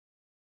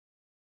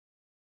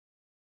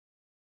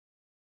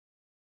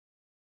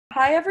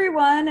Hi,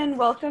 everyone, and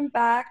welcome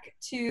back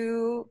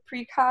to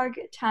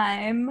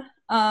PrecogTime.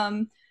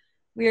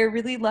 We are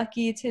really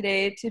lucky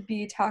today to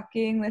be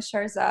talking with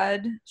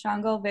Shahrzad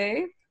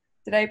Changalvee.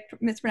 Did I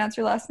mispronounce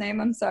your last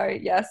name? I'm sorry.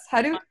 Yes.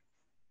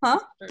 Huh?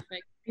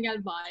 Perfect.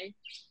 Changalvaee.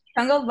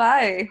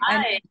 Changalvaee.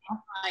 Hi.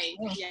 Hi.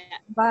 Oh, Yeah.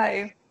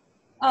 bye.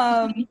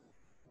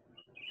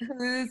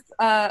 Who's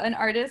an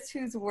artist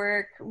whose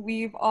work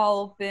we've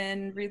all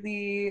been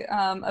really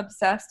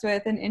obsessed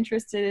with and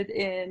interested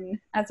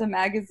in as a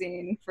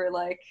magazine for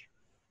like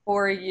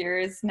 4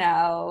 years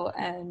now,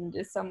 and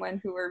is someone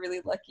who we're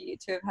really lucky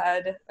to have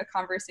had a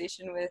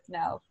conversation with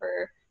now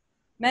for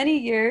many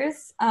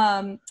years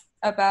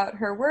about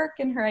her work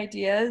and her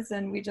ideas.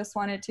 And we just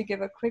wanted to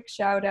give a quick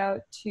shout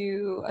out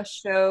to a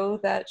show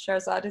that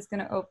Shahrzad is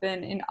going to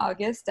open in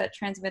August at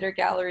Transmitter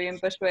Gallery in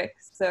Bushwick.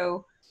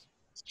 So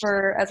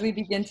as we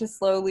begin to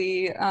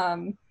slowly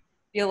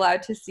be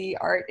allowed to see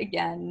art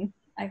again,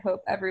 I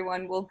hope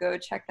everyone will go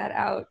check that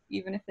out,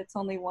 even if it's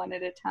only one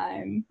at a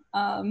time.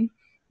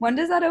 When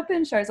does that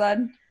open,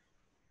 Shahrzad?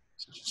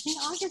 I think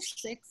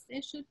August 6th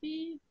it should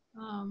be.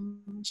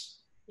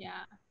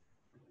 Yeah.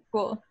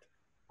 Cool.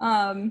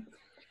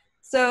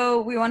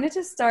 So we wanted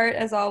to start,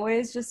 as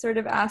always, just sort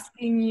of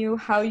asking you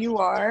how you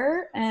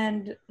are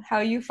and how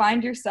you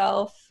find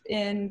yourself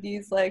in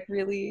these like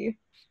really,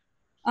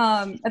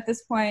 at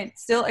this point,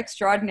 still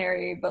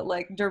extraordinary, but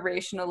like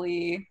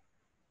durationally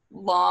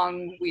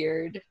long,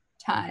 weird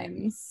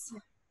times.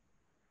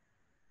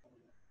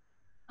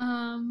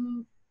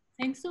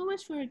 Thanks so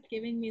much for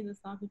giving me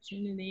this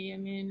opportunity. I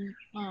mean,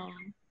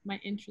 my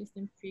interest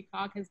in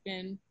Precog has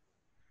been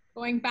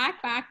going back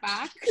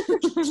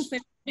since the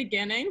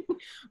beginning.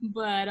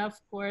 But of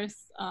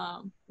course,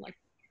 like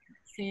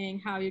seeing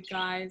how you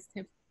guys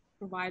have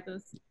provide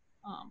this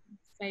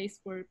space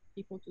for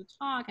people to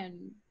talk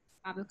and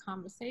have the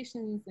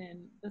conversations,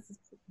 and this is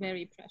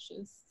very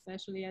precious,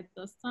 especially at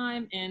this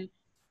time. And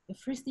the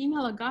first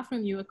email I got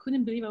from you, I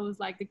couldn't believe. I was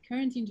like, the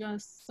quarantine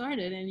just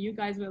started and you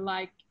guys were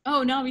like,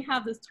 oh, now we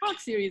have this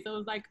talk series. I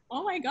was like,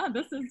 oh my God,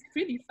 this is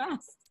pretty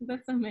fast.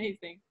 That's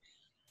amazing.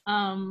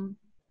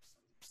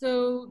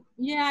 So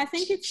yeah, I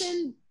think it's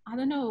been, I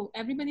don't know,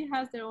 everybody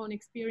has their own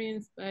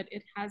experience, but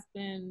it has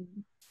been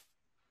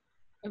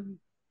a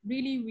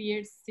really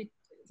weird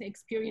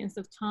experience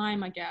of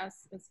time, I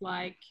guess. It's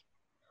like,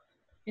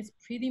 it's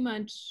pretty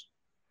much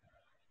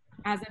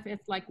as if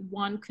it's like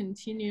one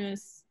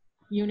continuous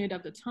unit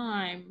of the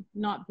time,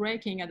 not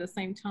breaking at the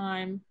same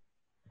time,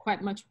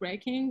 quite much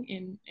breaking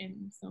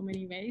in so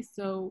many ways.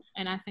 So,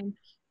 and I think,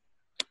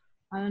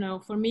 I don't know,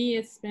 for me,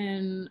 it's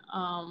been,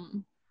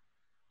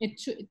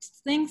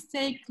 things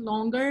take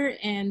longer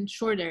and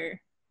shorter.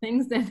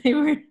 Things that they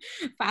were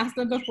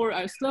faster before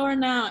are slower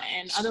now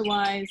and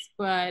otherwise,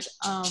 but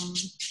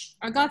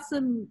I got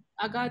some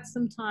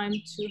time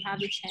to have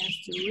the chance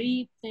to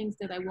read things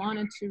that I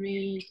wanted to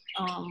read,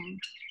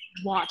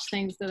 watch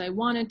things that I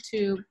wanted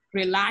to,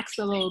 relax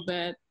a little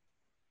bit.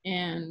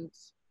 And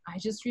I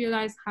just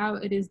realized how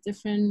it is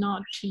different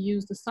not to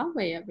use the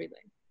subway every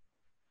day.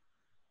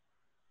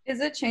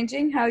 Is it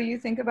changing how you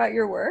think about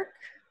your work?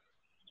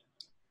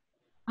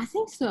 I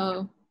think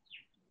so.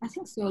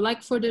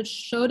 Like for the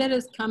show that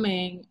is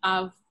coming,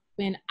 I've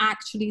been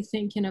actually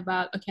thinking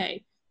about,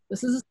 okay,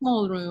 this is a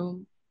small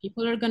room.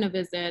 People are going to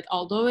visit,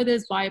 although it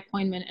is by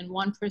appointment and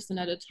one person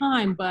at a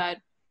time. But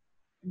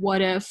what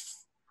if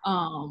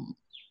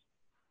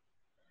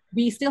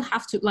we still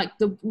have to, like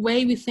the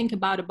way we think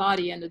about a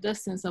body and the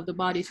distance of the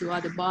body to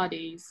other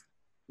bodies,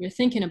 we're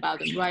thinking about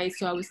them, right?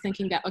 So I was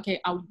thinking that,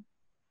 okay,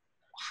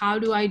 how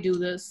do I do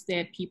this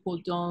that people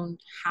don't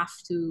have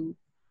to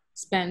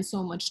spend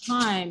so much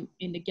time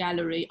in the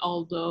gallery,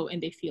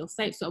 and they feel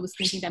safe. So I was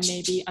thinking that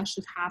maybe I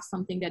should have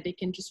something that they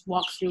can just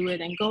walk through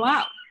it and go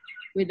out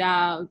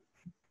without,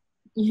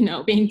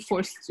 being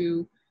forced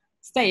to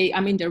stay. I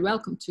mean, they're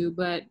welcome to,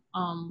 but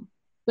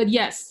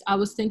yes, I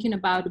was thinking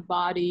about the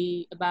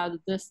body, about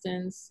the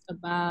distance,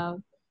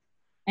 and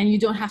you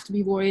don't have to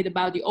be worried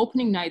about the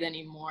opening night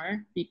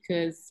anymore,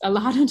 because a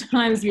lot of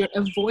times you're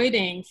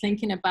avoiding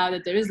thinking about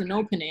it. There is an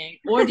opening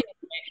or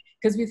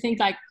because we think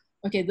like,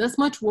 okay, this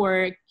much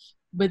work,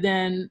 but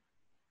then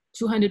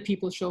 200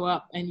 people show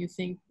up and you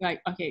think like,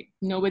 okay,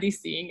 nobody's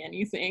seeing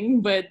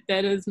anything, but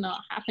that is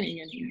not happening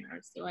anymore.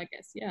 So I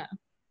guess, yeah.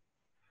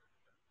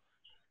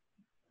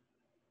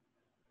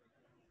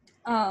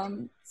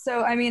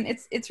 So I mean,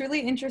 it's really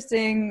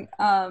interesting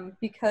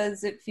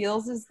because it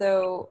feels as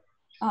though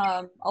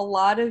a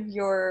lot of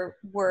your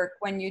work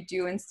when you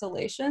do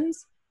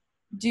installations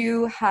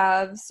do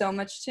have so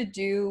much to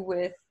do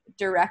with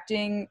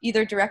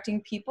either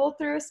directing people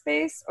through a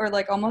space or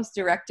like almost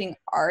directing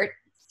art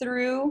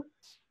through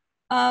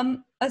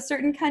a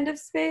certain kind of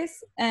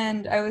space.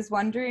 And I was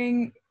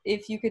wondering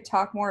if you could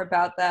talk more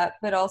about that,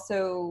 but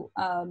also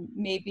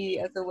maybe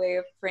as a way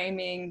of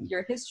framing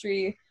your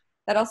history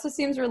that also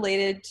seems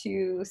related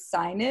to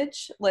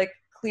signage, like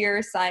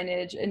clear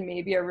signage, and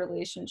maybe a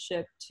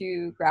relationship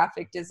to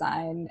graphic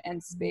design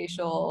and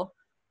spatial,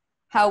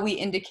 how we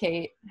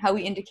indicate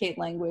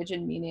language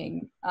and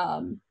meaning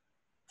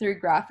through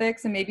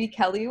graphics, and maybe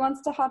Kelly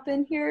wants to hop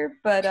in here,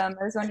 but I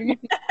was wondering if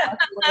you could talk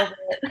a little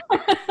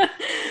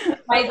bit.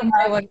 Right, the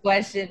number one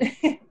question.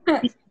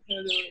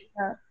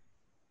 Yeah.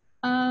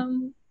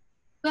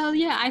 Well,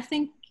 yeah,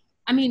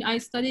 I mean, I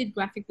studied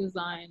graphic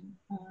design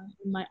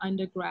in my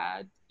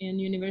undergrad in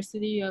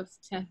University of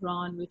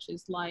Tehran, which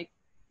is like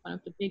one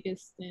of the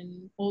biggest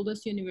and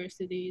oldest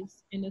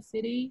universities in the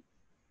city.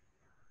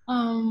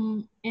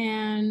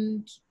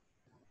 And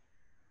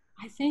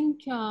I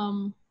think,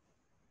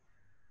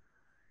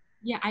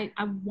 yeah, I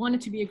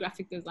wanted to be a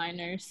graphic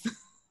designer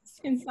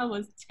since I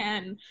was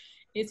 10.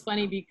 It's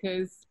funny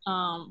because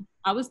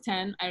I was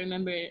 10. I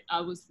remember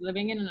I was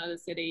living in another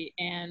city,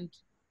 and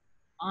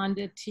on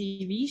the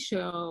TV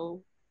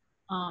show,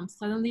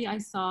 suddenly I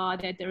saw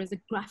that there is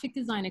a graphic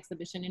design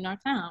exhibition in our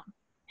town.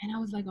 And I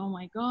was like, oh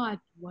my God,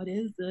 what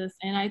is this?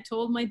 And I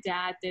told my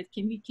dad that,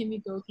 can we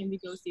go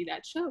see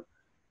that show?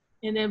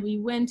 And then we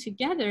went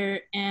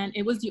together, and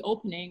it was the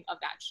opening of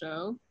that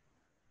show.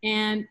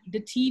 And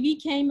the TV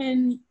came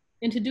and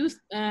introduced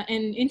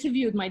and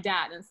interviewed my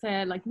dad and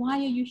said, like, why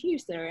are you here,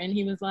 sir? And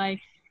he was like,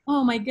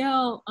 oh, my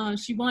girl,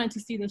 she wanted to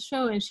see the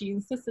show and she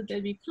insisted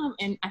that we come.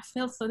 And I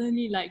felt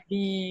suddenly like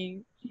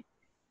being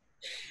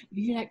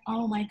like,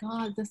 oh my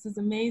God, this is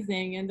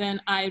amazing. And then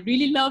I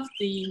really loved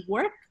the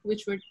work,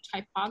 which were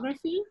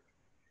typography.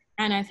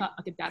 And I thought,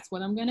 okay, that's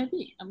what I'm gonna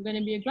be. I'm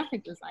gonna be a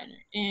graphic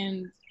designer.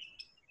 And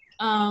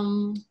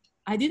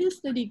I didn't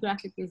study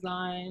graphic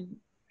design,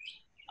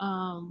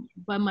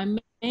 but my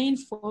main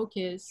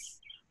focus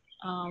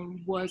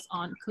was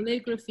on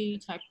calligraphy,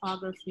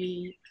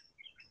 typography,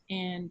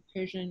 and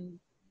Persian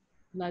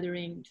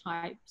lettering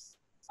types.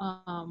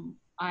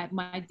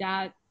 My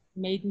dad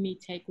made me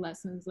take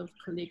lessons of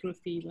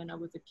calligraphy when I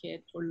was a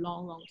kid for a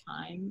long, long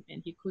time,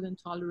 and he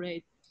couldn't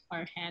tolerate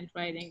our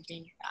handwriting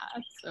being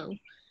bad. So,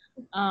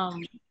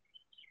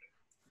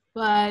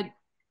 but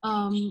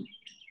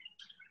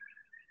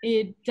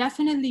it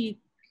definitely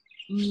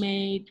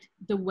made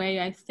the way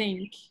I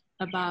think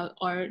about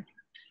art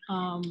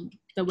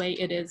the way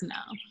it is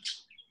now.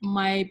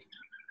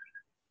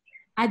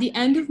 At the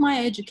end of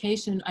my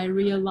education, I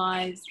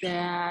realized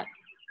that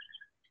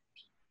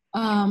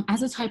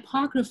as a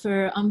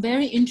typographer, I'm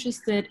very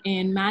interested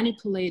in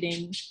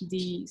manipulating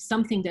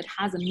something that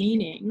has a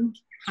meaning,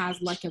 has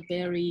like a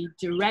very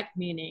direct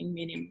meaning,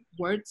 meaning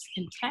words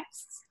and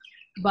texts.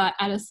 But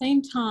at the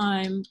same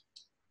time,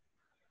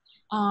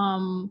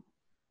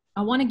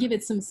 I want to give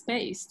it some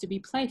space to be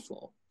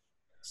playful.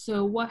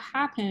 So what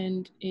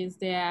happened is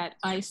that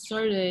I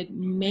started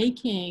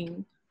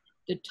making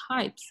the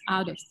types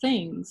out of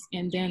things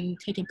and then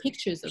taking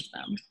pictures of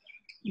them,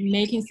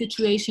 making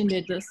situation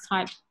that this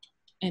type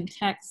and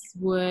text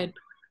would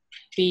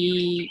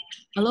be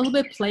a little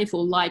bit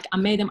playful. Like I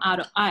made them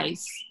out of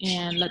ice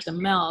and let them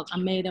melt. I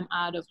made them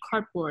out of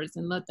cardboards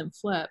and let them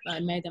flip. I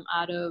made them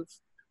out of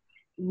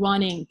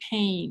running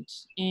paint.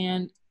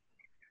 And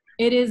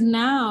it is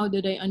now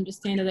that I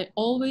understand that I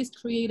always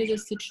created a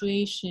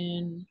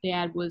situation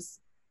that was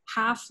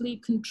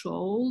halfly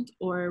controlled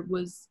or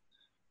was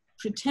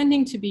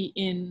pretending to be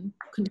in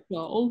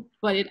control,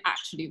 but it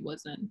actually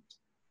wasn't.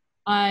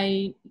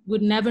 I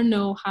would never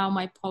know how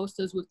my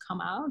posters would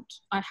come out.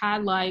 I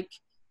had like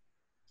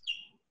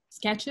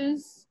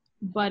sketches,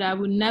 but I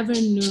would never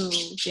know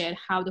that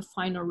how the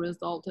final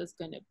result is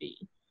going to be.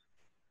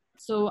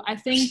 So I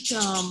think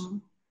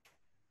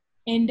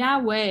in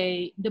that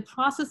way, the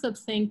process of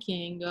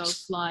thinking of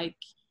like,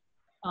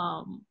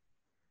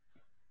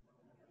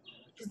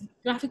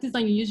 graphic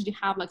design, you usually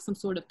have like some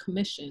sort of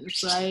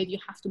commissions, right? You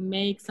have to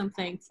make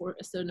something for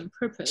a certain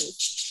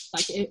purpose.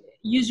 Like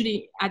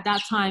usually at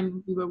that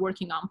time we were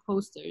working on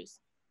posters,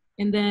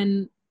 and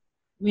then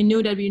we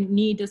knew that we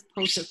need this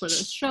poster for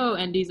the show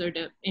and these are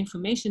the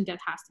information that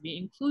has to be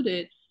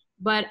included.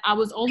 But I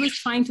was always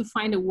trying to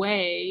find a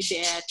way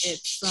that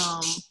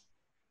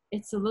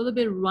it's a little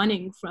bit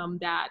running from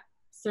that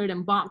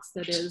certain box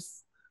that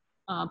is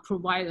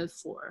provided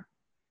for.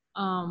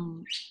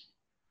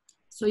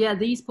 So yeah,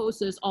 these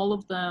posters, all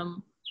of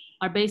them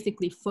are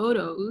basically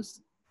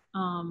photos.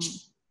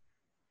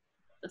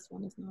 This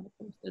one is not a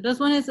poster. This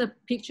one is a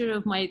picture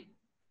of my,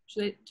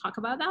 should I talk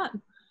about that?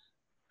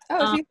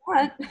 Oh, if you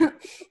want.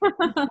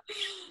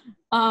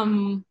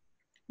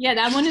 Yeah,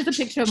 that one is a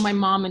picture of my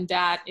mom and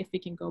dad, if we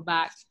can go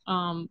back.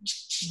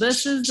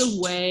 This is the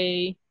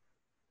way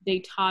they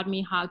taught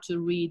me how to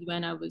read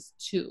when I was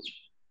 2.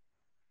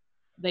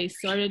 They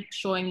started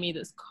showing me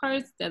these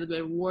cards that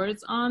were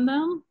words on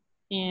them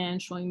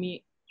and showing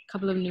me a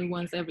couple of new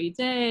ones every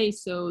day.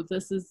 So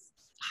this is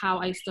how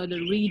I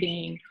started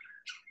reading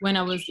when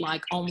I was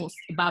like almost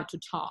about to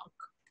talk.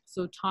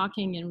 So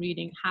talking and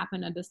reading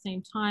happened at the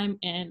same time.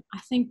 And I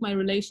think my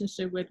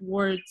relationship with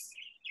words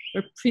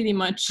were pretty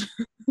much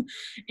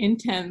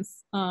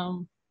intense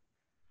in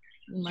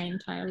my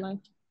entire life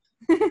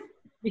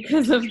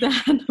because of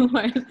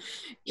that.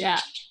 Yeah.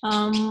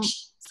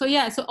 So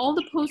yeah, so all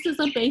the posters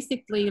are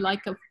basically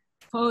like a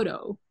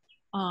photo.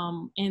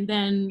 And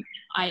then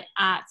I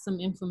add some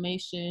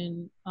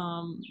information,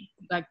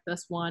 like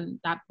this one,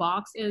 that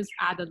box is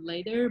added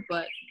later,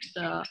 but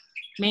the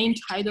main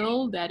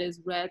title that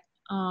is read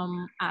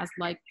as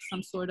like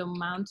some sort of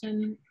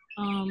mountain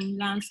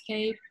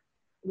landscape,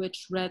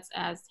 which reads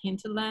as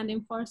hinterland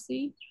in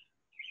Farsi.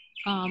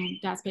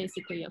 That's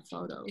basically a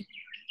photo.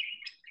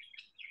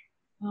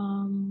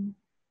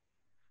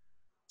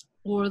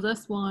 Or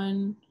this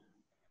one,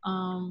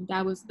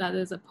 that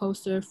is a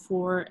poster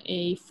for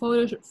a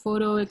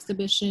photo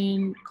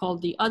exhibition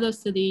called The Other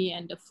City,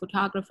 and the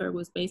photographer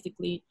was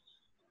basically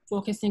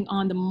focusing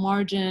on the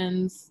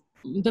margins,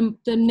 the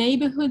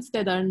neighborhoods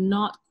that are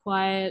not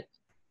quite,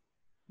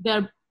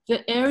 they're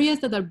the areas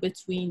that are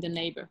between the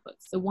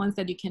neighborhoods, the ones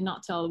that you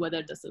cannot tell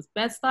whether this is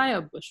Bed-Stuy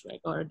or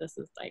Bushwick, or this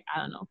is like,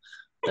 I don't know,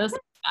 this,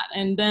 that.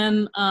 And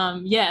then,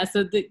 yeah,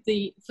 so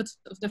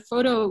the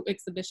photo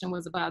exhibition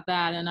was about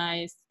that, and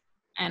I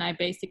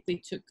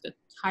basically took the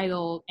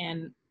title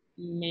and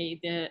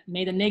made a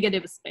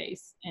negative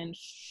space and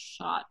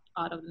shot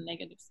out of the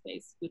negative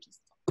space, which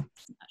is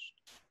smashed.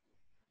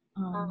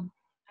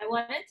 I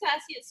wanted to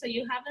ask you, so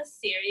you have a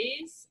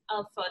series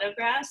of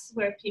photographs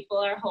where people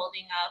are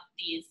holding up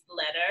these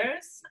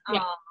letters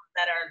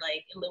that are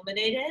like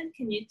illuminated.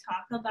 Can you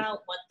talk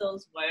about what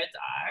those words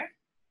are?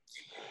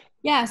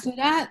 Yeah, so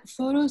that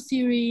photo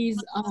series,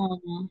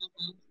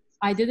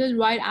 I did it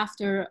right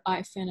after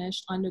I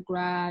finished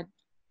undergrad,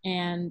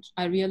 and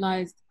I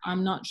realized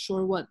I'm not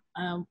sure what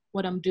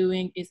I'm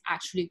doing is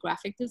actually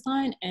graphic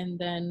design, and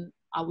then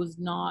I was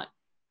not,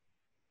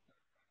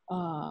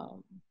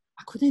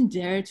 I couldn't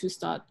dare to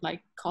start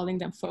like calling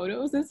them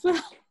photos as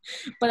well.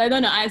 But I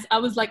don't know, I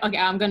was like, okay,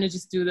 I'm gonna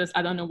just do this.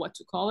 I don't know what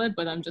to call it,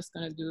 but I'm just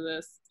gonna do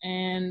this.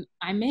 And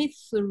I made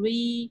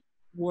 3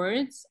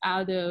 words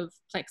out of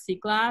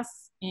plexiglass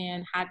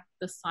and had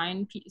the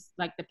sign piece,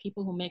 like the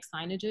people who make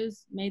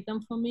signages made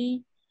them for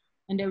me.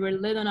 And they were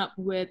lit up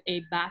with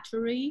a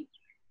battery.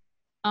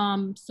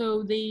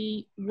 So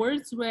the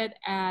words read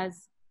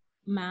as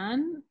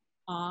man,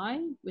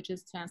 I, which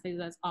is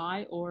translated as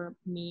I or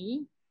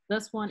me.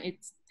 This one,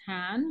 it's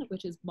tan,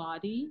 which is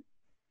body.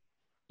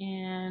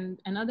 And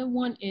another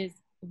one is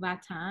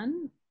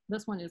vatan.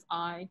 This one is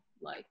I,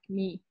 like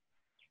me.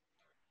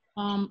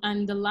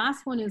 And the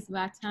last one is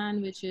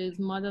vatan, which is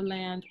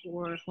motherland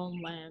or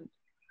homeland.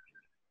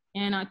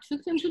 And I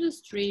took them to the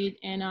street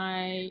and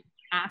I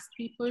asked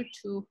people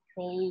to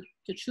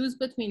choose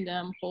between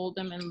them, hold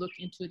them, and look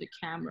into the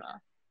camera.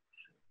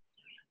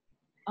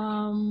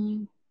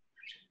 And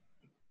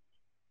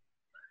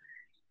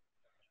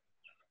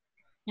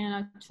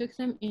I took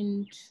them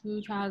in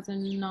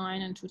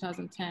 2009 and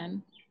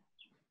 2010.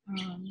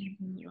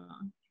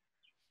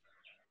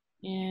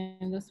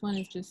 And this one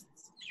is just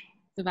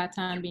the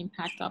vatan being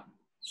packed up,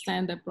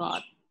 sent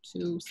abroad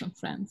to some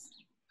friends.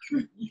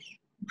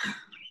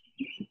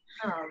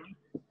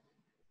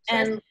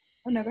 And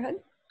oh no, go ahead.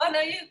 Oh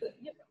no, you.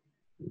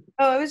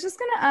 Oh, I was just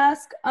gonna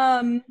ask,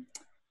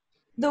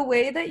 the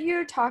way that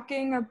you're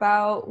talking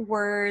about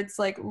words,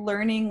 like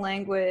learning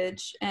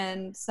language,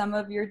 and some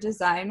of your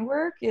design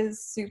work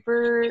is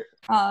super,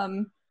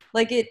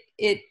 like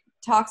it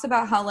talks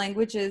about how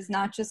language is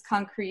not just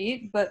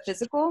concrete but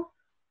physical.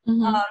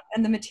 Mm-hmm.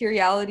 And the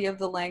materiality of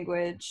the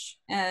language.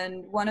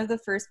 And one of the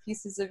first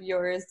pieces of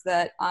yours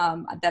that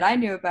that I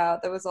knew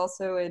about, that was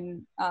also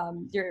in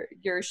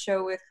your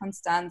show with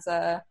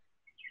Constanza,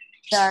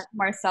 that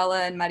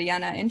Marcela and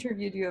Mariana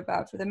interviewed you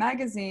about for the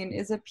magazine,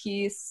 is a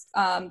piece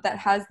that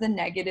has the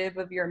negative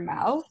of your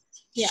mouth.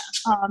 Yeah.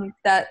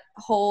 That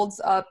holds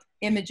up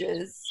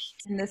images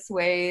in this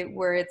way,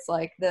 where it's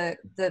like the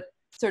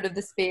sort of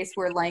the space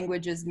where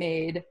language is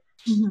made.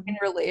 Mm-hmm. In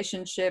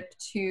relationship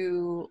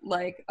to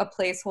like a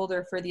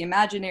placeholder for the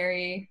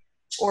imaginary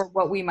or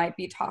what we might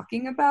be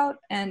talking about.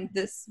 And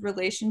this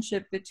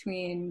relationship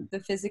between the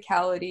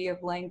physicality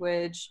of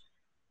language,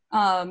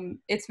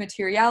 its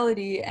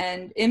materiality,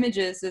 and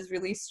images is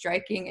really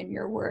striking in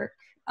your work.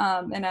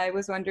 And I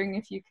was wondering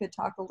if you could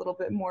talk a little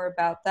bit more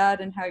about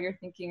that and how you're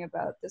thinking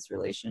about this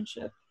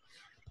relationship.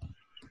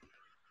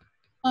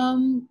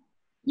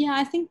 Yeah,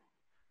 I think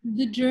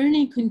the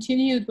journey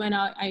continued when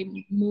I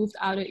moved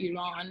out of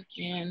Iran,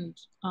 and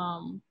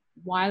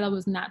while I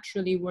was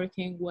naturally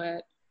working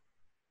with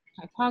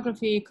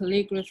typography,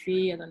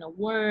 calligraphy, I don't know,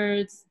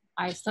 words,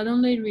 I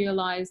suddenly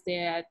realized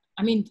that,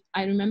 I mean,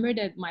 I remember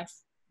that my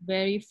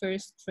very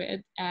first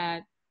trip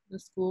at the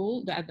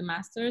school, at the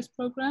master's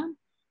program,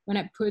 when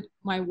I put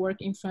my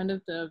work in front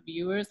of the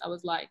viewers, I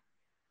was like,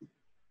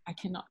 I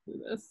cannot do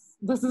this.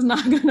 This is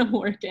not gonna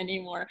work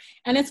anymore.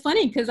 And it's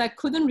funny because I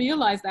couldn't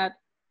realize that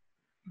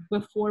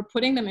before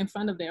putting them in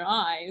front of their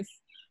eyes,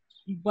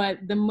 but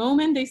the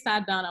moment they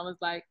sat down, I was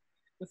like,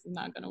 this is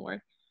not gonna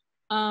work.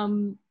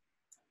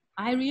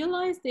 I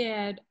realized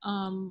that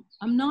I'm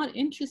not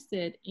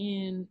interested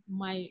in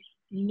my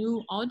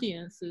new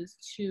audiences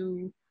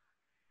to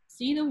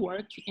see the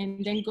work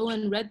and then go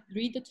and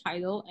read the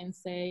title and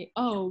say,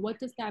 oh, what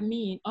does that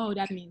mean? Oh,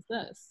 that means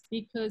this.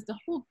 Because the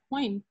whole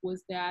point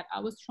was that I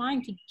was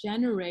trying to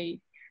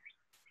generate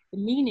the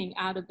meaning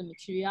out of the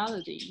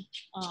materiality,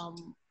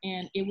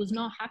 and it was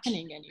not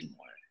happening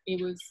anymore.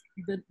 It was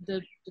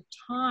the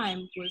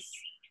time was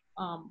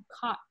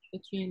caught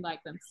between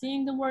like them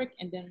seeing the work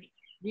and then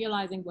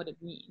realizing what it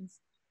means.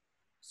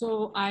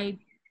 So I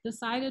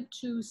decided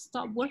to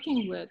stop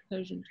working with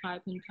Persian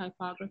type and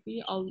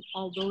typography,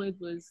 although it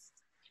was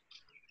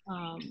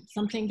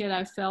something that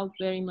I felt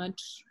very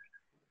much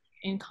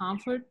in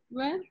comfort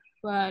with,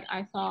 but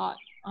I thought,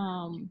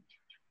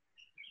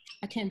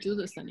 I can't do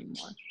this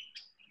anymore.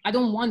 I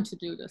don't want to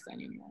do this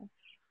anymore.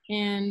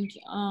 And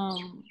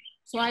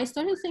so I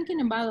started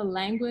thinking about the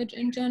language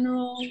in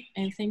general,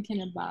 and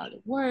thinking about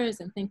words,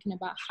 and thinking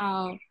about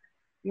how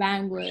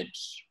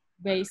language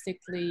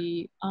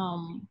basically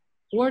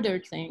order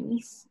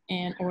things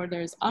and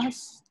orders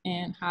us,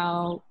 and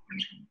how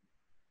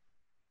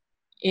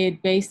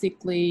it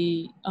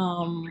basically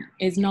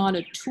is not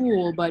a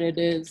tool, but it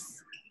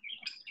is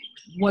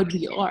what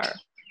we are.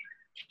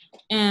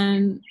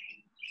 And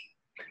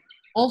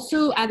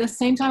also at the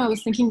same time, I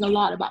was thinking a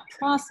lot about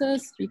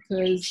process,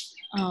 because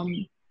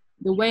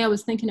the way I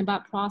was thinking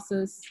about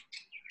process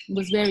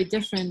was very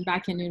different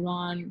back in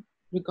Iran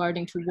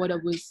regarding to what I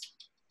was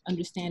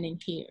understanding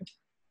here.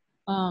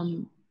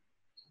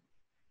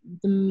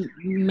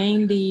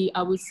 Mainly,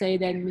 I would say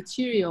that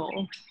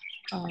material,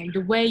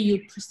 the way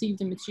you perceive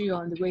the material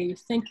and the way you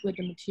think with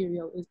the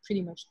material is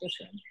pretty much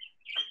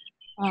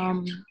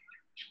different.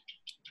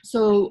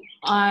 So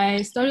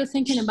I started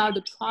thinking about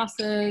the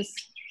process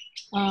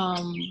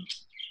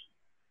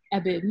a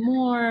bit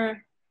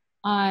more.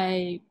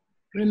 I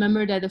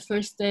remember that the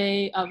first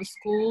day of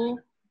school,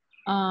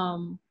 I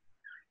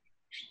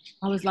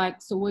was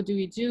like, so what do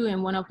we do?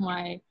 And one of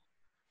my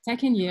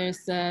second years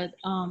said,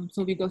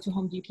 so we go to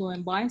Home Depot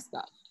and buy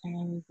stuff. And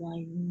I was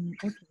like,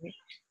 okay.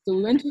 So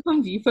we went to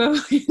Home Depot.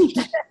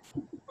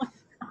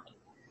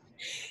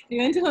 We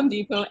went to Home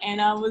Depot,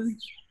 and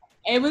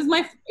it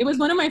was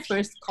one of my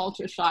first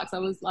culture shocks. I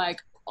was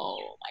like,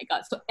 oh my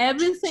God. So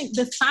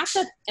the fact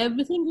that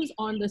everything was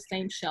on the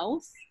same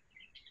shelves,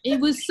 it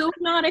was so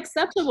not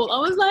acceptable. I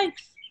was like,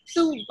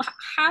 so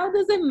how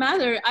does it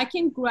matter? I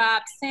can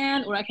grab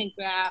sand, or I can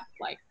grab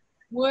like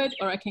wood,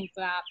 or I can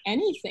grab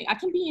anything. I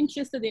can be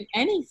interested in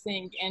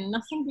anything, and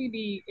nothing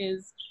really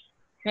is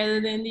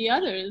better than the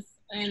others.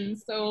 And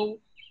so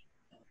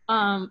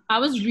I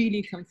was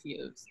really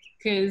confused,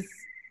 because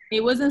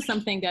it wasn't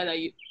something that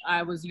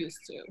I was used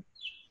to.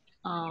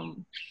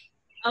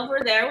 Over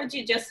there, would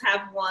you just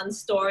have one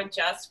store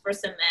just for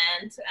cement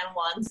and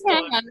one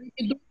store? Yeah,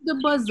 you go to the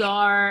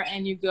bazaar,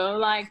 and you go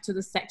like to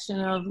the section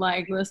of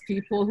like those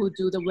people who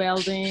do the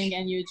welding,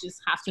 and you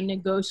just have to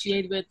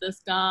negotiate with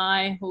this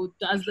guy who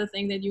does the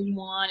thing that you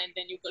want, and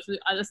then you go to the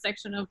other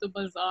section of the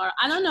bazaar.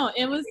 I don't know.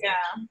 It was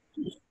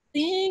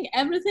seeing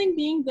everything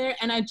being there,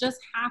 and I just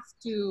have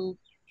to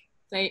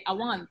say, I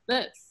want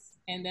this,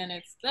 and then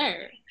it's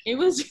there. It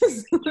was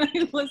just,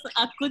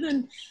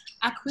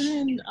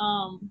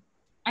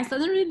 I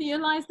suddenly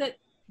realized that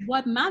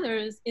what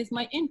matters is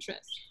my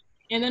interest.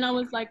 And then I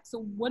was like, so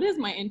what is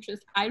my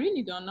interest? I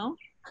really don't know.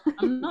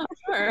 I'm not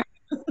sure.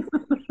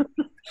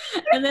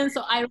 And then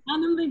so I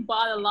randomly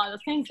bought a lot of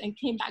things and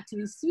came back to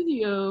the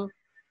studio,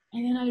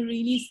 and then I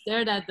really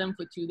stared at them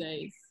for 2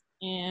 days.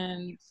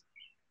 And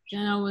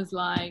then I was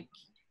like,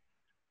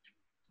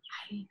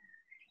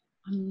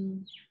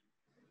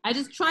 I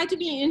just tried to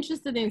be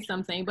interested in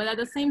something, but at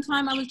the same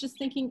time, I was just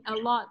thinking a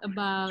lot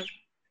about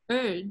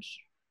urge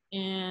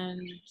and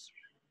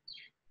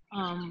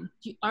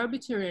the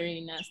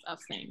arbitrariness of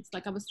things.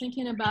 Like I was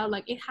thinking about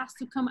like, it has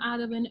to come out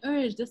of an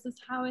urge. This is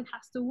how it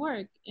has to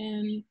work.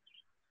 And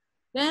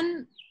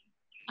then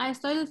I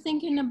started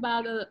thinking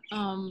about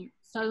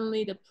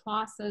suddenly the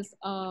process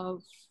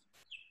of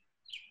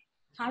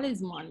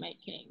talisman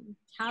making.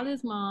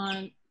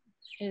 Talisman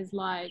is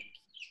like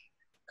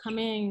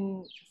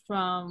coming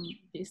from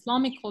the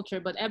Islamic culture,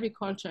 but every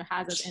culture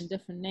has it in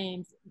different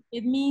names.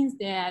 It means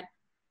that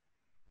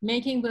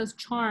making this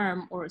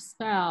charm or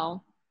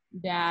spell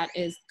that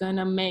is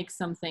gonna make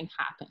something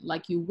happen.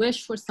 Like you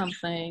wish for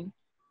something,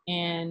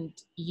 and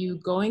you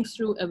going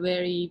through a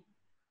very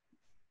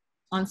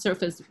on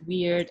surface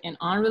weird and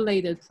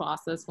unrelated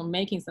process for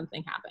making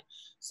something happen.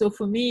 So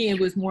for me, it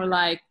was more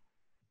like,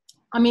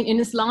 I mean, in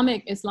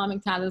Islamic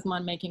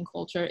talisman making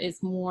culture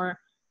is more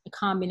a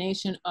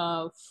combination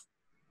of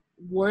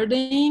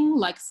wording,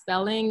 like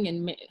spelling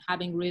and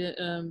having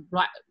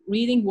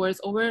reading words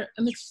over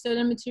a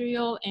certain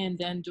material, and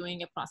then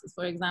doing a process.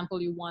 For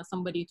example, you want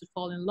somebody to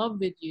fall in love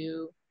with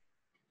you,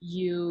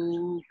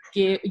 you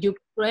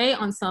pray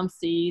on some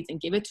seeds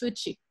and give it to a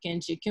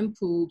chicken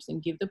poops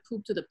and give the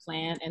poop to the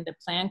plant, and the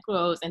plant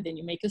grows, and then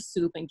you make a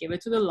soup and give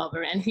it to the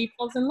lover, and he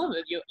falls in love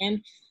with you.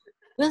 And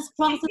this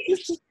process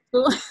is just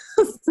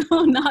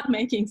so not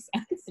making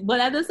sense, but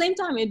at the same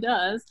time it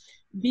does,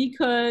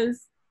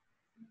 because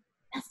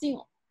that's the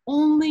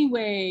only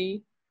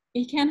way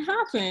it can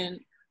happen.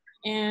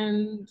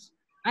 And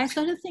I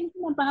started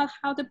thinking about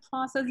how the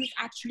process is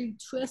actually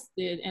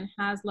twisted and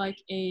has like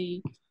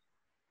a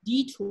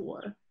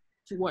detour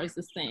towards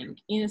this thing.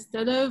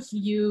 Instead of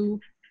you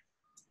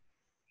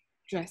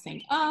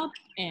dressing up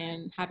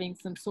and having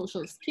some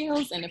social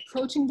skills and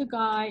approaching the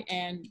guy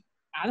and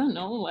I don't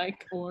know,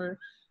 like, or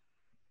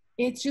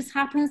it just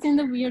happens in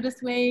the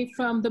weirdest way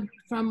from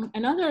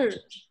another,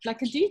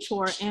 like a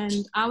detour.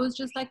 And I was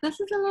just like, this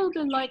is a little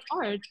bit like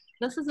art.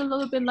 This is a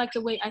little bit like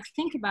the way I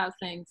think about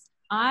things.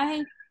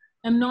 I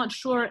am not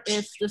sure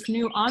if this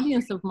new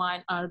audience of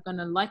mine are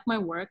gonna like my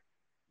work,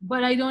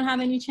 but I don't have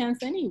any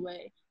chance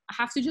anyway. I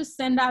have to just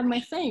send out my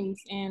things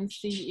and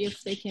see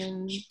if they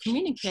can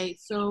communicate.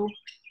 So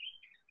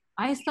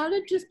I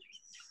started just,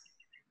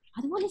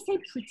 I don't want to say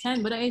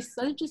pretend, but I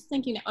started just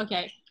thinking,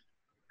 okay,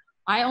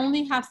 I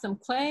only have some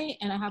clay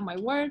and I have my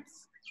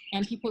words,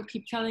 and people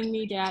keep telling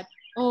me that,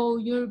 oh,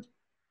 you're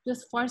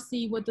this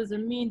Farsi, what does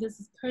it mean? This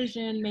is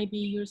Persian. Maybe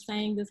you're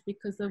saying this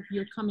because of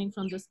you're coming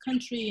from this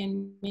country,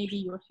 and maybe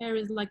your hair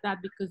is like that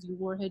because you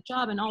wore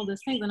hijab and all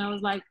these things. And I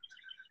was like,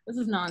 this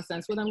is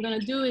nonsense. What I'm gonna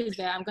do is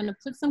that I'm gonna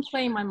put some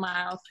clay in my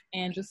mouth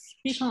and just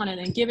speak on it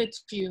and give it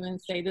to you and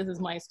say, this is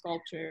my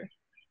sculpture.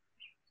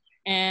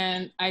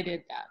 And I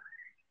did that.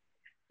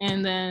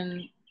 And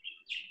then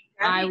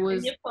I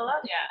was, you pull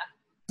up?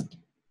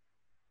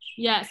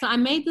 yeah, so I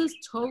made these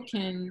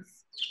tokens,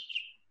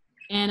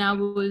 and I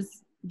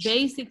was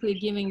basically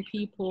giving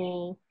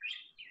people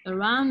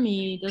around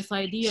me this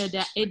idea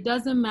that it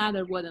doesn't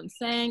matter what I'm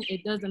saying,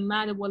 it doesn't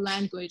matter what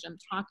language I'm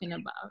talking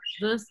about.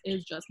 This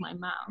is just my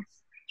mouth.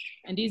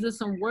 And these are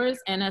some words,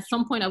 and at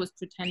some point I was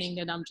pretending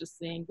that I'm just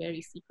saying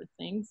very secret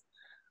things.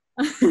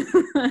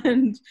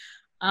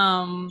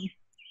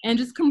 and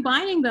just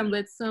combining them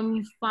with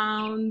some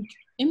found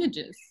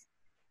images.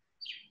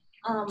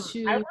 I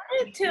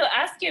wanted to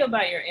ask you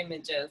about your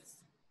images.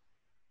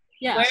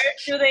 Yeah. Where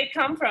do they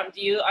come from?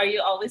 Are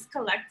you always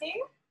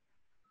collecting?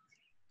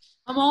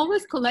 I'm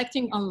always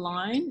collecting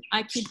online.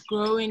 I keep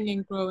growing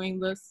and growing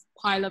this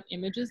pile of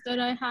images that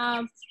I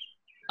have.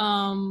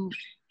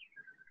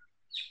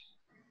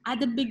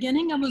 At the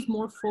beginning, I was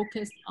more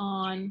focused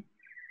on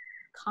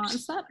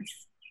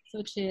concepts,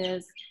 such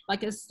as,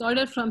 like, it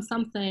started from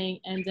something,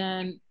 and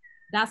then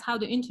that's how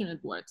the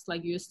internet works.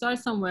 Like, you start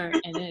somewhere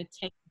and then it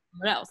takes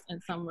somewhere else and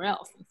somewhere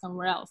else and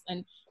somewhere else.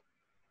 And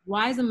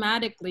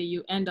rhizomatically,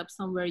 you end up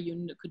somewhere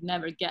you could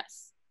never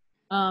guess.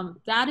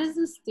 That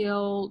is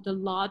still the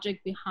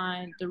logic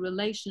behind the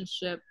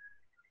relationship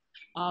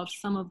of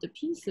some of the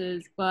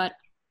pieces. But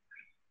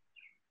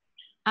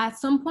at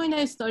some point,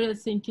 I started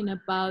thinking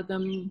about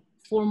them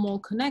formal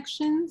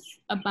connections,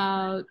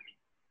 about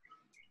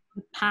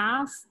the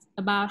past,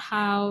 about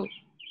how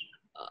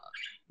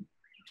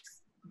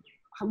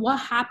what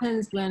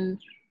happens when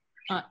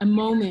a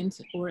moment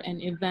or an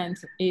event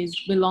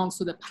belongs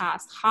to the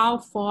past. How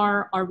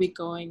far are we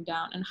going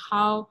down, and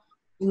how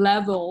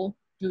level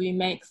do we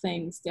make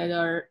things that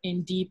are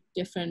in deep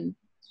different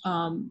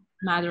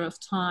matter of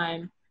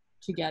time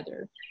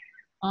together?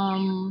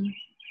 And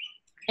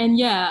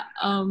yeah,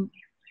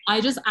 I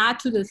just add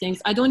to the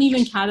things. I don't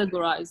even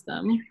categorize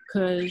them,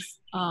 because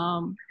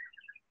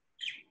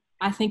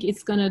I think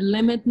it's gonna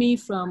limit me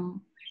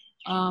from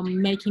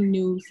making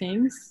new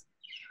things.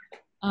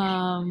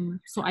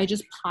 So I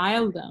just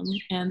pile them,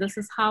 and this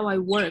is how I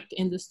work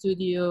in the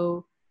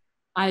studio.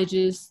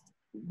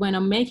 When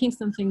I'm making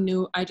something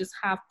new, I just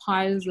have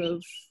piles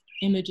of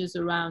images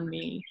around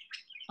me,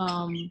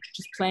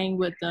 just playing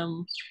with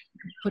them,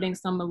 putting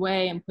some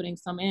away and putting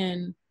some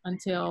in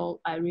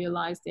until I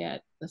realize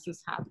that this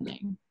is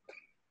happening.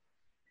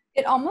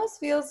 It almost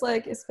feels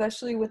like,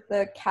 especially with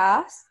the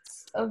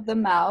casts of the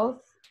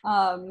mouth,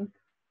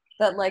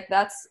 that like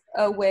that's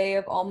a way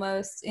of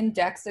almost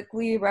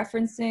indexically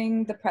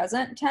referencing the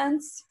present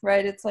tense,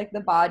 right? It's like the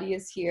body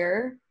is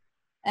here,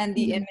 and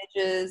the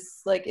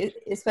images, like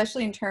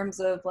especially in terms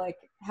of like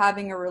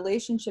having a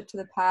relationship to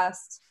the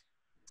past,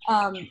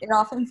 it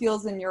often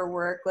feels in your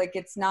work like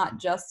it's not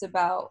just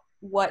about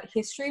what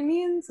history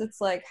means.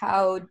 It's like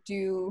how do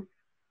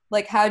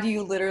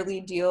you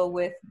literally deal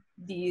with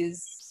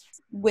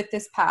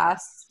this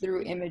past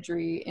through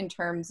imagery, in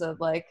terms of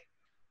like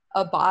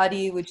a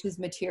body which is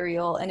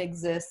material and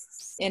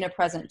exists in a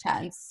present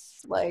tense,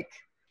 like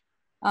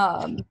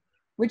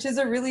which is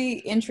a really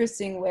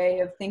interesting way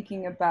of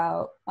thinking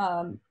about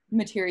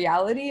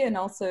materiality, and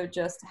also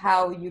just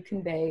how you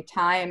convey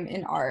time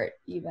in art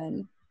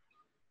even.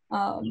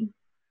 I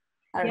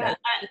don't know.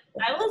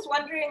 I was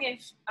wondering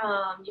if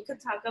you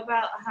could talk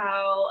about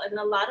how in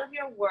a lot of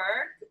your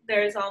work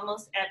there's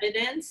almost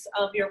evidence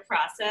of your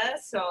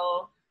process,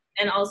 so,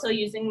 and also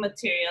using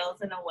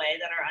materials in a way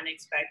that are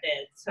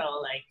unexpected. So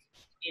like,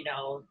 you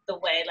know, the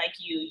way like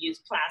you use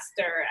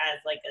plaster as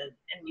like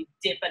and you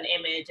dip an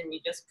image and you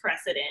just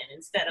press it in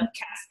instead of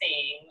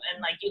casting,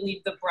 and like you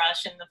leave the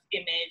brush in the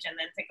image and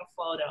then take a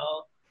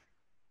photo.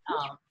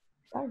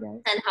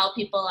 And how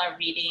people are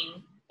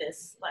reading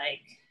this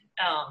like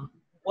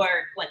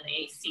work when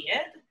they see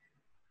it.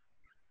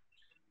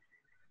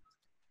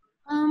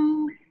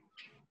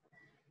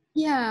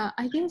 Yeah,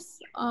 I guess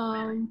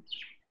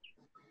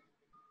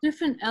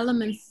different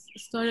elements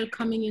started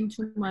coming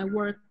into my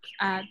work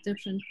at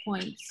different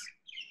points.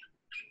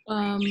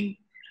 I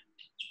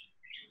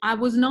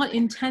was not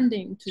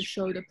intending to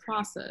show the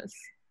process.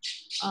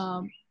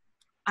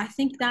 I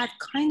think that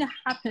kind of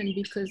happened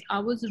because I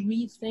was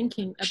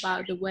rethinking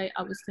about the way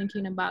I was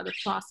thinking about the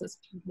process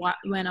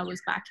when I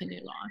was back in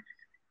Iran.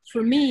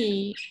 For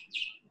me,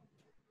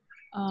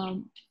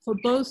 for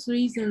both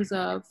reasons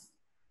of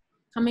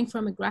coming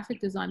from a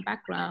graphic design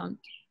background,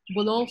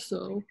 but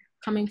also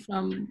coming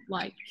from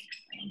like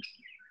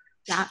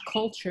that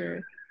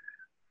culture,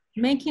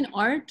 making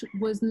art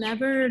was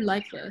never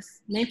like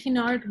this. Making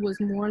art was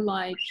more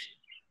like,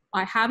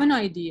 I have an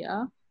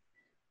idea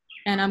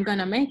and I'm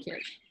gonna make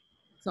it.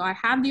 So I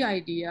have the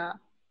idea,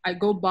 I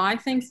go buy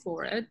things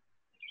for it,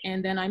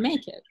 and then I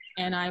make it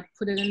and I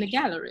put it in the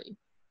gallery.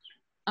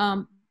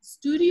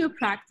 Studio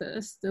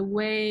practice, the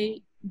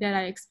way that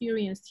I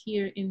experienced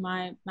here in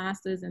my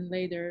master's and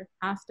later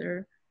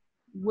after,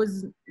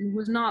 was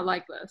not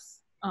like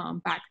this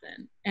back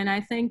then. And I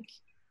think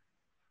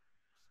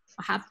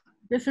I have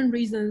different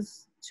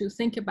reasons to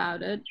think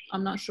about it.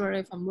 I'm not sure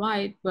if I'm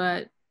right,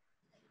 but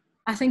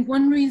I think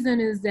one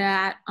reason is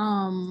that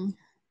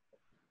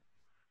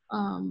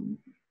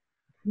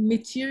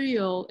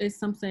material is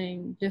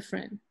something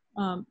different.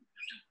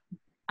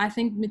 I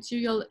think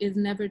material is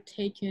never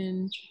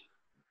taken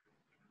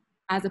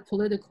as a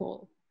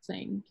political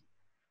thing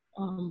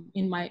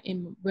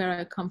in where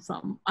I come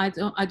from. I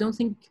don't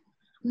think,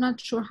 I'm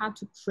not sure how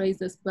to phrase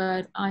this,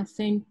 but I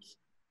think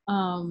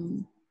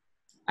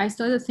I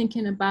started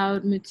thinking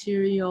about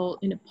material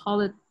in a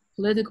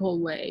political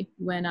way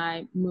when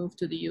I moved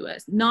to the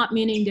US. Not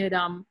meaning that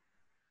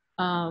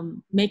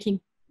I'm making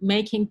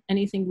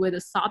anything with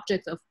a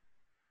subject of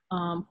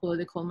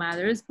political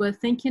matters, but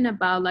thinking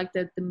about like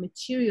that the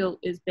material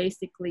is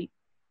basically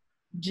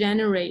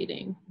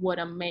generating what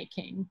I'm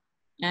making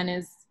and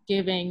is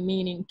giving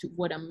meaning to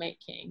what I'm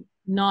making,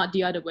 not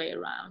the other way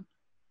around.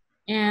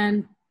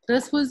 And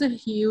this was a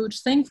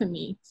huge thing for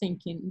me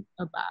thinking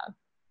about.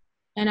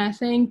 And I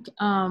think,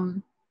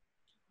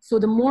 so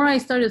the more I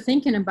started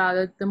thinking about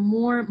it, the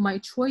more my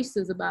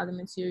choices about the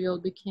material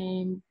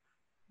became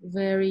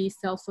very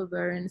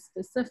self-aware and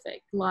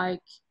specific.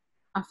 Like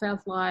I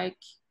felt like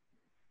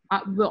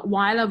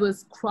while I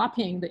was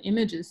cropping the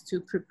images to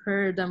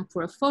prepare them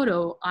for a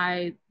photo,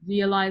 I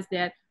realized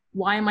that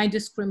why am I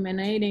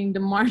discriminating the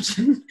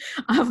margin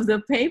of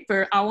the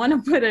paper? I want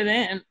to put it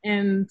in.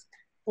 And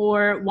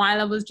or while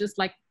I was just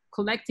like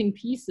collecting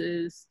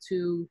pieces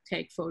to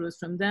take photos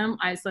from them,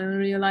 I suddenly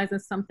realized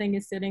that something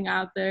is sitting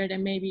out there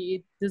that maybe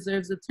it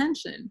deserves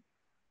attention.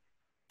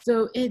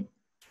 So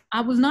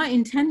I was not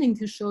intending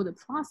to show the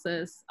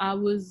process. I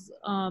was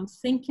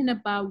thinking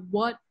about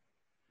what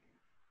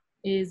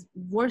is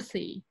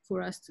worthy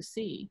for us to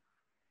see.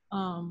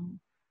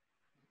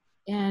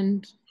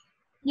 And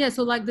yeah,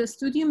 so like the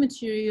studio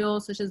material,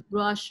 such as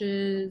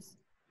brushes,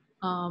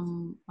 I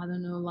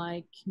don't know,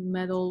 like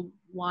metal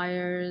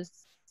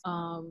wires,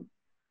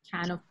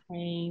 can of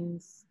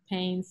paints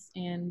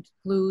and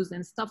glues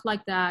and stuff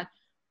like that,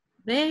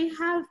 they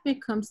have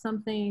become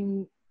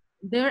something,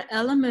 they're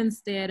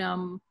elements that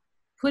I'm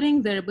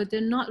putting there, but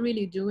they're not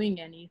really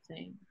doing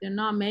anything. They're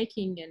not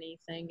making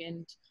anything.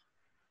 And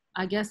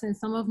I guess in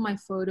some of my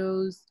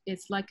photos,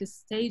 it's like a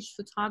staged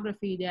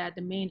photography that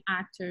the main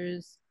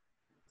actors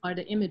are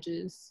the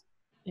images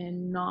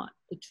and not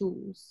the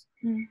tools.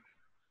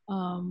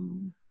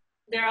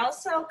 They're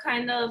also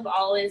kind of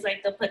always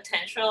like the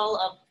potential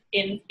of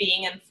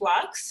being in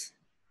flux.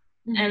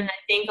 And I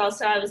think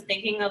also I was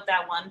thinking of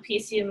that one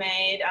piece you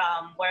made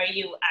where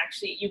you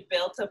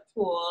built a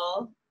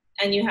pool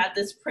and you had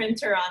this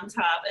printer on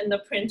top, and the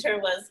printer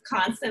was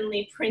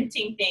constantly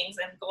printing things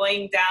and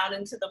going down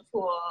into the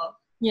pool.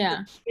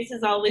 Yeah. This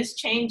is always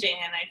changing.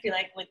 And I feel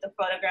like with the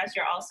photographs,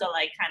 you're also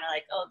like kind of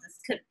like, oh, this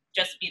could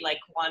just be like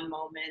one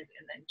moment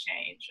and then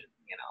change,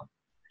 you know.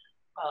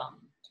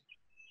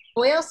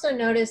 We also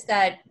noticed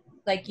that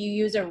like you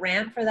use a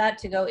ramp for that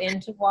to go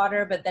into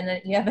water, but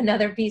then you have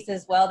another piece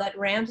as well that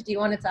ramps. Do you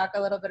want to talk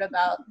a little bit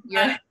about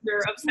your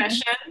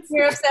obsessions?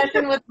 Your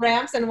obsession with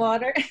ramps and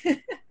water?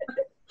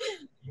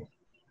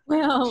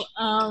 Well,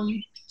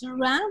 the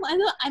ramp,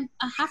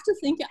 I have to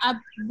think,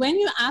 when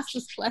you ask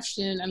this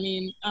question, I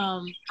mean,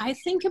 I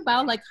think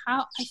about like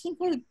how, I think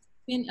I've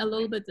been a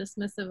little bit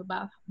dismissive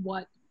about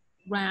what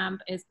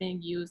ramp is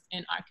being used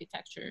in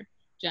architecture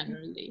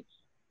generally.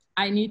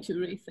 I need to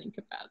rethink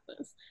about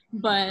this.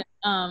 But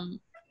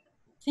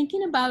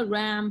thinking about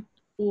ramp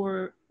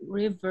or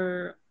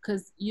river,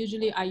 because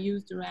usually I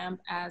use the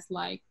ramp as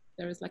like,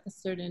 there's like a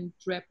certain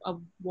drip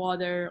of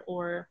water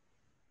or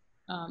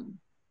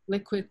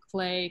liquid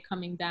clay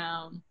coming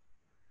down.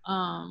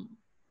 I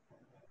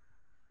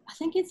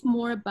think it's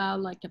more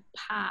about like a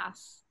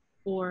path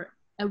or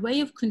a way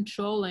of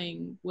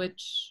controlling,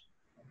 which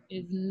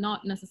is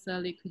not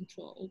necessarily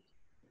controlled.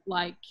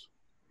 Like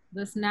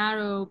this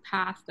narrow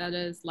path that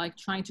is like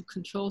trying to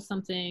control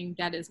something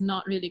that is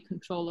not really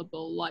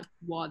controllable, like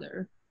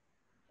water.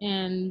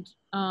 And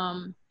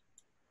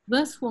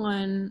this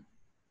one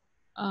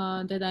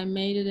that I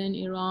made it in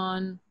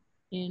Iran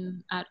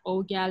at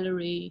O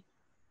Gallery,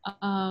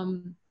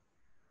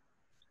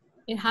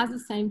 it has the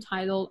same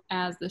title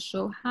as the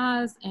show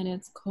has, and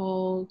it's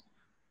called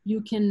You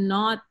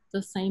Cannot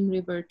the Same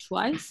River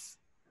Twice.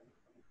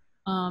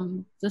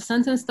 The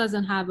sentence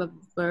doesn't have a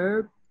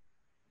verb.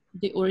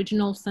 The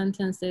original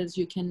sentence is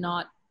you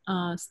cannot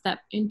step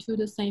into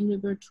the same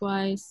river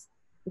twice,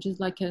 which is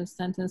like a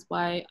sentence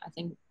by, I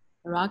think,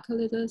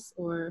 Heraclitus,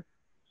 or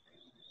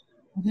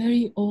a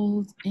very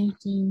old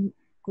ancient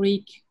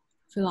Greek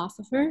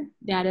philosopher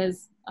that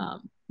is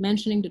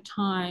mentioning the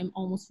time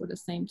almost for the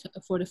same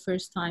for the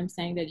first time,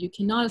 saying that you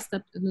cannot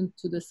step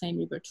into the same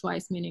river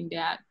twice, meaning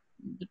that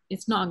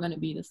it's not going to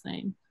be the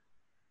same.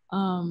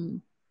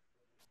 And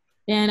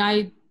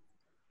I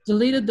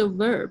deleted the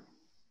verb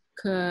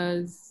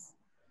because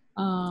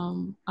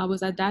I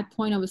was at that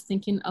point, I was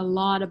thinking a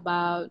lot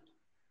about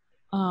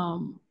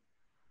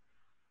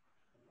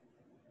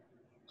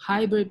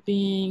hybrid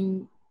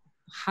being,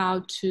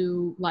 how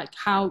to, like,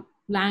 how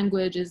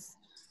language is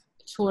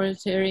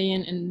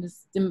authoritarian and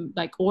is,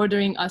 like,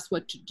 ordering us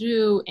what to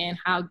do, and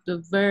how the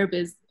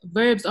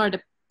verbs are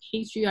the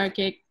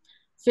patriarchic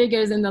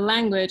figures in the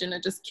language, and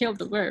it just killed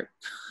the verb,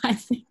 I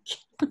think.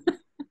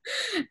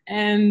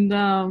 And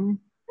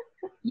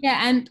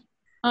yeah, and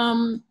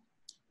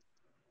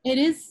it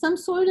is some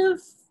sort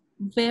of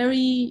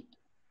very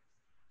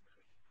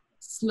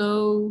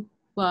slow,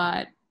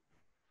 but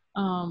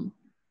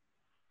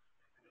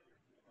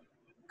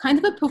kind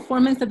of a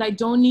performance that I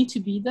don't need to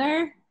be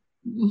there.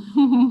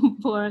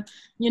 But,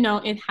 you know,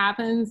 it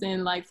happens,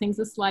 and like things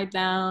will slide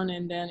down,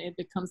 and then it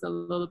becomes a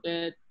little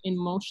bit in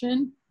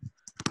motion.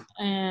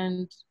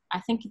 And I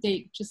think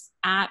they just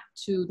add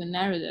to the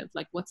narrative.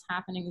 Like, what's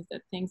happening is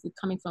that things are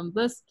coming from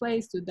this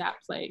place to that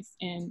place,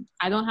 and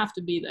I don't have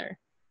to be there.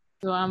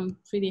 So I'm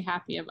pretty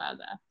happy about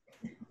that.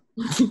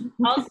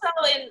 Also,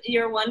 in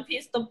your one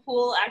piece, the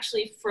pool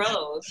actually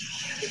froze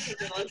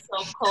because it was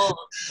so cold.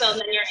 So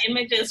then your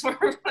images were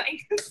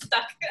like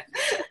stuck.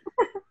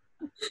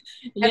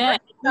 Yeah, I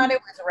thought it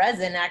was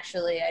resin.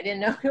 Actually, I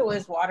didn't know it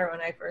was water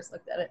when I first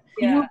looked at it.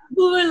 Yeah,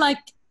 people were like,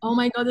 "Oh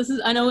my god, this is."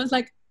 And I was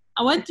like,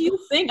 "What do you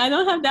think? I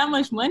don't have that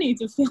much money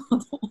to fill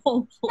the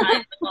whole pool."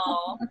 I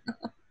know.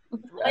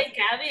 Wait,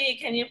 Gabby,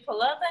 can you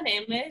pull up an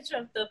image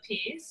of the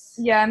piece?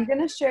 Yeah, I'm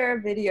gonna share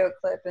a video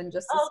clip in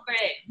just. Oh,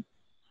 great.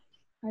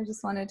 I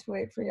just wanted to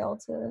wait for y'all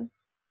to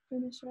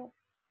finish up.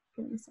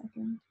 Give me a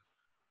second.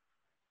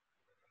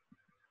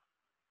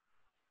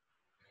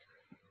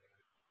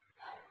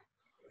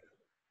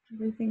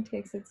 Everything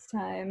takes its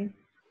time.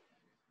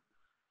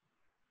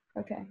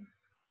 Okay.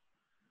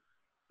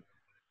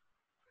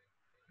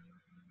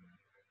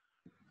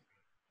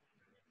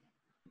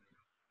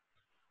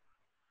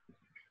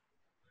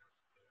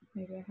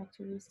 Maybe I have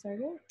to restart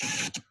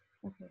it.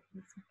 Okay.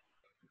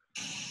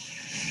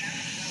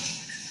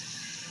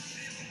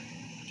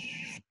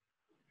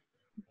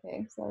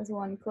 Okay, so that was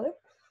one clip.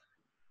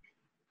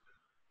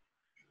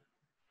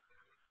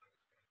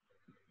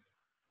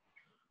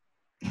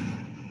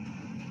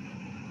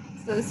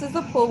 So this is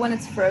the pool when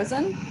it's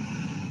frozen.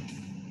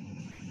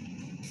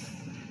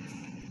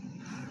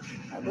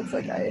 That looks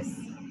like ice.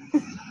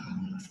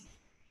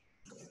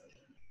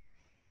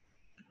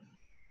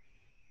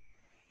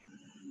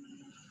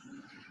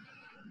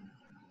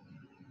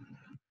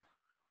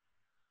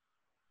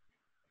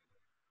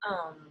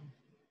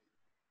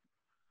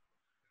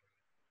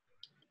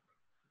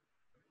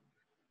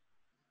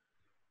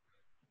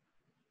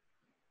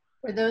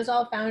 Were those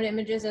all found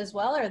images as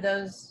well, or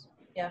those?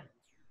 Yeah.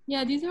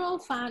 Yeah, these are all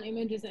found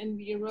images, and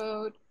we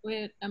wrote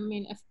with, I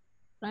mean, a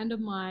friend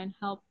of mine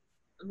helped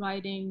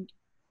writing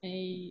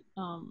a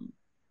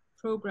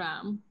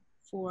program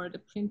for the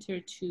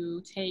printer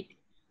to take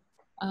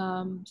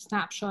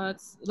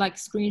snapshots, like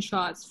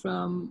screenshots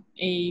from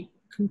a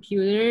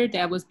computer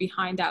that was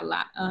behind that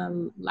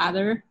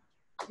ladder,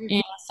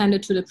 and send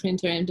it to the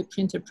printer, and the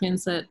printer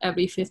prints it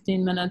every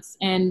 15 minutes.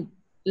 And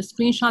the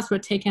screenshots were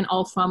taken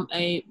all from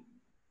a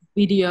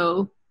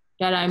video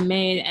that I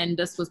made, and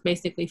this was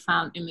basically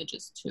found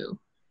images too.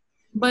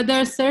 But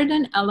there are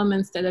certain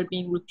elements that are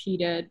being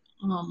repeated,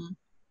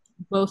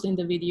 both in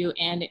the video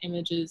and the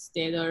images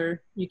that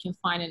are, you can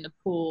find in the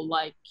pool,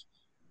 like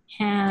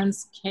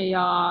hands,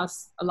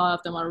 chaos. A lot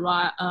of them are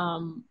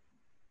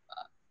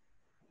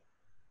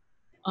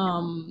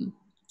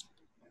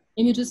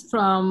images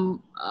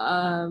from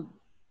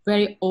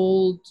very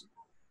old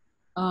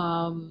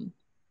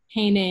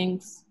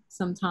paintings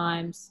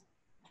sometimes.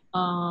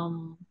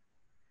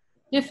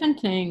 Different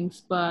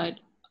things, but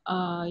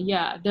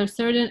yeah, there are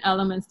certain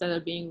elements that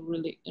are being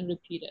really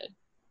repeated.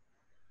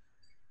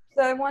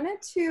 So I wanted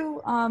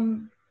to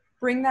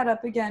bring that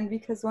up again,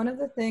 because one of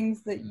the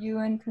things that you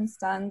and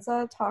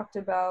Constanza talked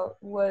about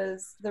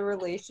was the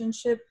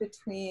relationship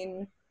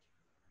between,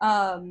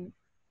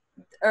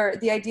 or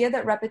the idea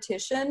that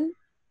repetition,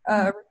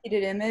 a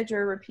repeated image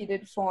or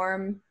repeated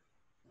form,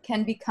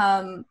 can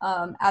become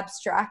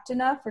abstract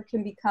enough, or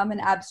can become an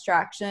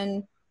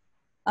abstraction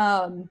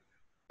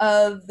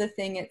of the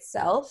thing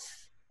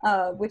itself,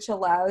 which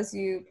allows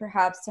you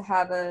perhaps to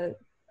have a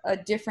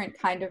different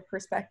kind of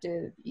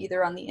perspective,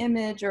 either on the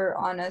image or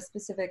on a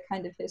specific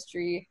kind of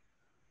history.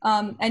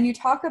 And you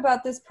talk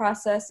about this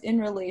process in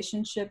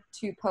relationship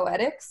to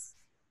poetics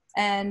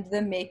and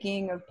the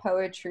making of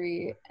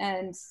poetry.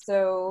 And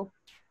so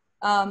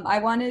I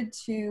wanted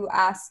to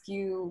ask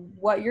you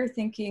what you're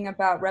thinking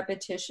about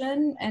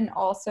repetition and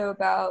also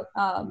about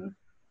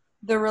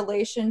the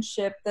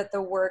relationship that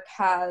the work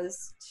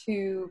has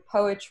to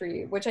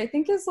poetry, which I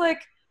think is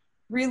like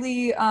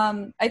really,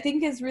 I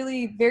think is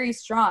really very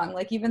strong.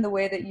 Like even the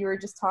way that you were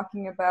just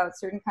talking about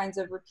certain kinds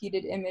of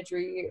repeated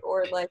imagery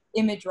or like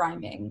image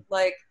rhyming,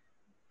 like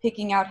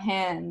picking out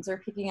hands or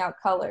picking out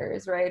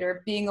colors, right?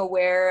 Or being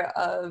aware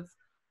of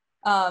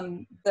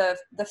the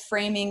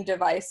framing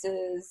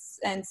devices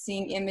and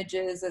seeing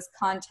images as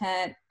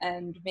content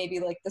and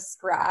maybe like the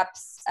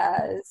scraps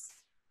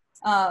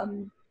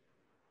um,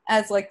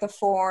 as like the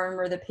form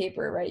or the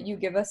paper, right? You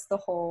give us the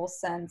whole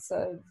sense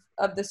of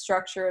the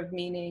structure of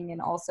meaning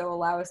and also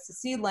allow us to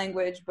see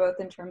language both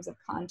in terms of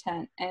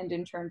content and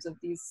in terms of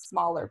these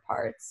smaller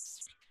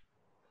parts.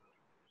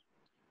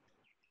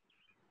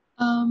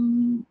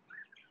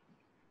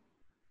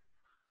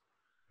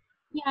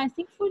 Yeah, I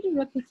think for the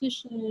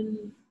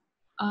repetition,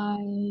 I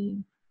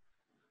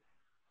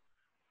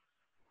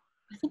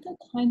think I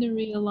kind of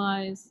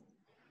realized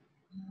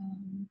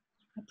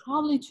I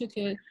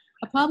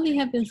probably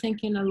have been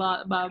thinking a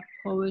lot about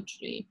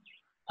poetry.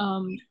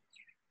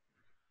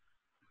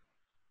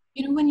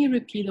 You know, when you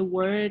repeat a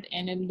word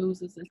and it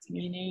loses its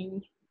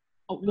meaning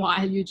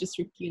while you're just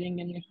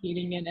repeating and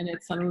repeating it and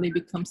it suddenly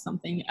becomes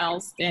something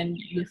else, then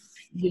you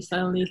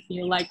suddenly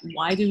feel like,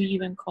 why do we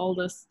even call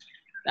this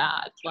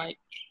that? Like,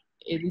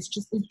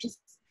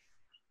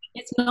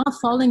 it's not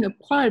falling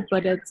apart,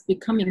 but it's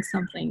becoming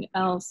something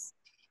else.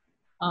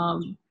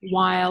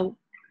 While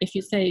if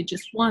you say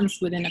just once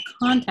within a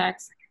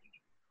context,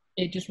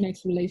 it just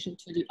makes relation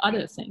to the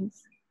other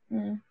things.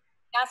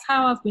 That's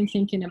how I've been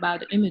thinking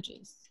about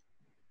images.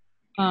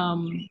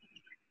 The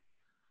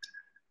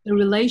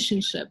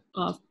relationship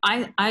of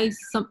I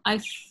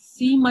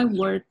see my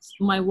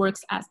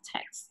works as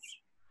texts,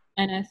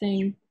 and I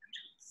think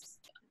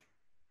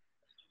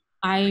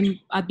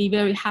I'd be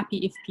very happy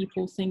if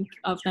people think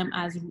of them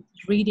as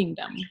reading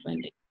them when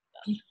they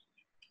read them.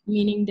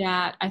 Meaning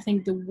that I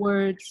think the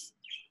words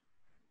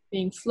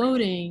being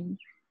floating,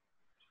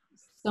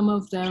 some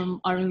of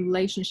them are in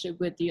relationship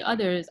with the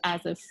others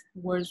as if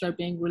words are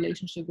being in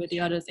relationship with the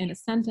others in a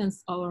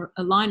sentence or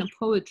a line of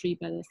poetry,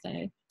 better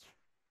say.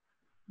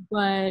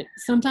 But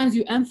sometimes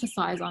you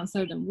emphasize on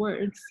certain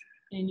words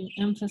and you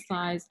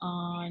emphasize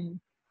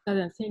on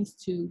certain things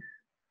to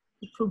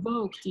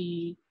provoke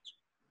the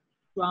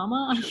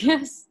drama, I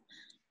guess.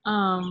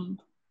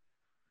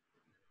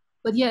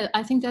 But yeah,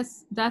 I think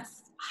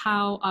that's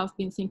how I've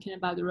been thinking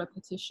about the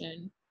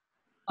repetition,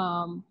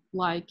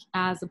 like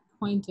as a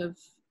point of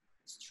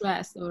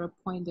stress or a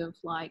point of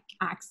like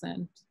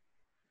accent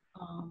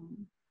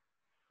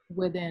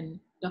within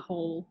the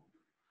whole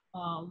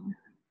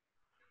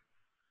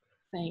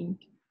thing.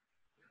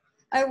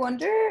 I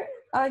wonder,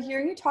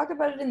 hearing you talk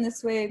about it in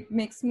this way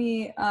makes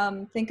me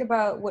think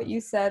about what you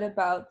said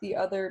about the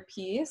other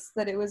piece,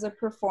 that it was a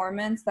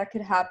performance that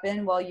could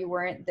happen while you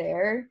weren't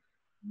there.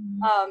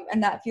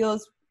 And that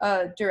feels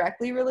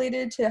directly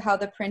related to how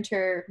the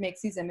printer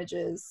makes these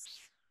images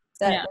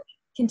that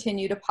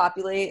continue to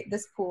populate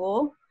this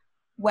pool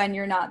when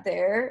you're not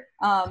there.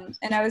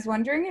 And I was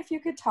wondering if you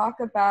could talk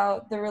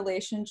about the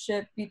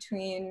relationship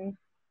between,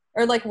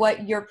 or like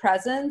what your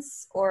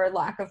presence or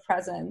lack of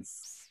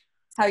presence,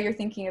 how you're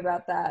thinking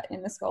about that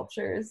in the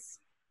sculptures.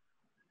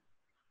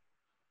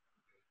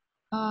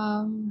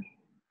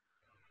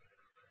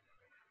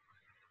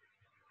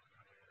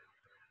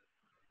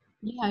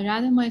 Yeah,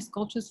 rather my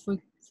sculptures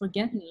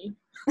forget me.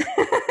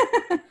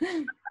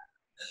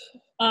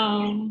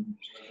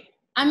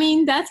 I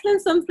mean, that's been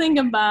something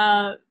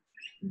about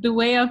the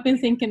way I've been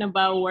thinking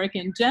about work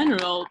in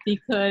general,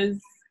 because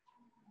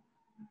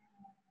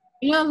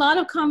you know, a lot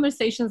of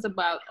conversations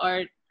about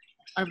art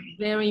are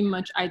very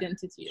much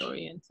identity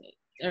oriented.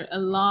 They're a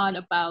lot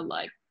about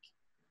like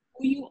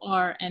who you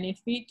are, and if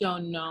we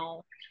don't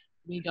know,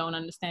 we don't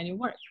understand your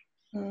work.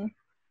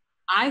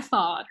 I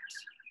thought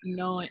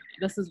knowing,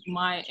 this is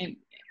my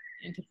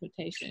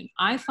interpretation,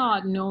 I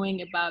thought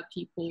knowing about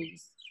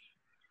people's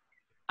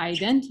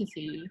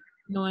identity,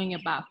 knowing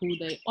about who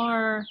they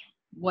are,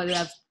 what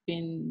they've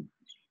been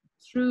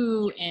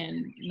through,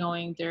 and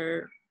knowing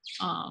their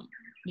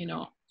you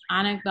know,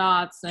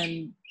 anecdotes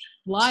and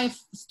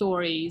life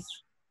stories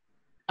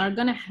are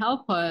gonna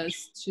help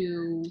us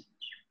to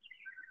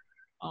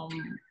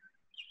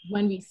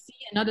when we see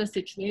another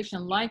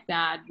situation like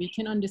that, we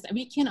can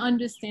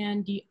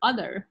understand the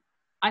other.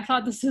 I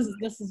thought this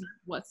is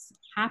what's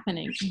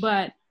happening,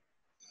 but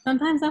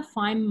sometimes I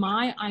find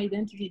my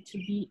identity to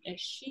be a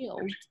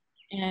shield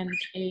and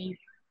a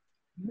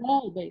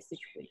wall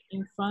basically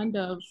in front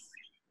of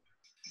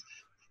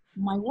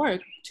my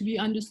work to be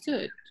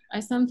understood. I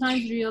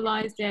sometimes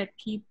realize that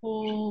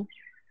people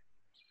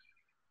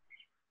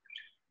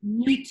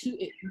need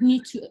to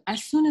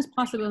as soon as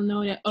possible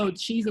know that, oh,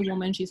 she's a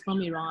woman, she's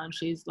from Iran,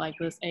 she's like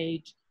this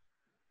age,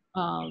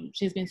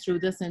 she's been through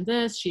this and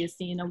this, she has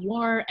seen a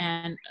war,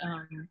 and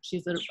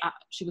she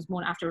was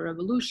born after a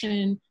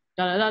revolution,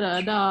 da da da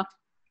da da.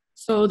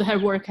 So her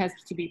work has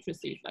to be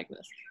perceived like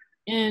this.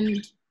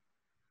 And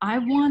I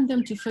want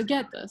them to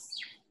forget this.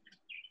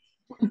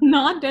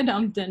 Not that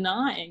I'm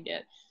denying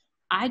it.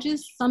 I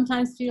just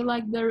sometimes feel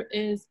like there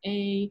is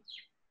a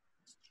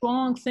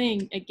strong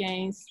thing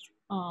against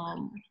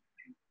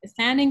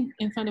standing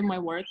in front of my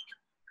work.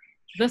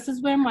 This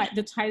is where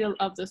the title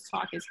of this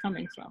talk is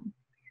coming from.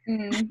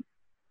 Mm.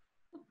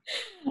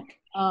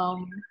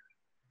 Um,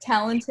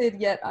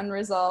 Talented yet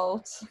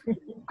unresolved.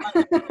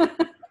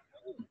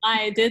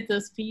 I did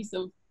this piece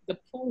of the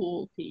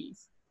pool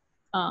piece.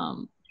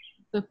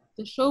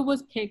 The show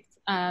was picked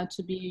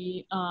to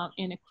be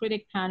in a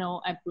critic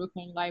panel at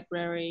Brooklyn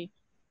Library,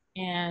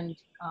 and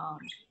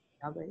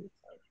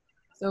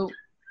so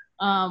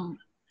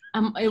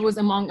it was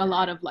among a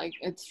lot of like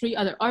 3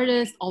 other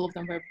artists. All of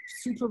them were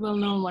super well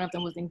known. One of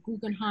them was in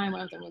Guggenheim.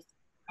 One of them was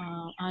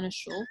Anna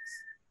Schultz.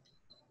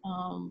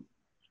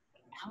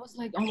 I was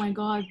like, oh my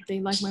God, they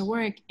like my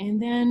work.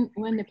 And then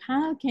when the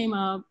panel came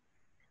up,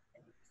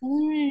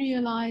 suddenly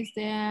realized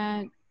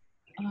that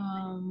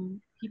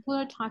people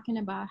are talking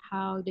about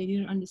how they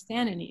didn't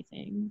understand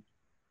anything.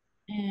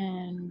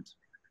 And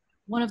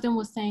one of them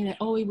was saying that,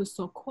 oh, it was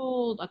so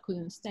cold, I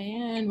couldn't stay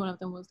in. One of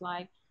them was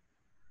like,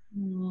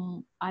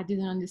 I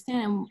didn't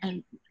understand.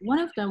 And one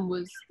of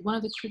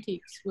the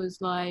critics was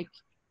like,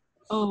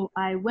 oh,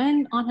 I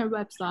went on her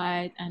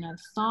website and I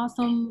saw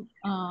some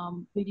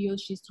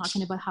videos. She's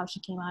talking about how she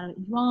came out of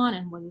Iran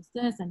and what is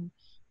this and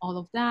all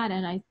of that.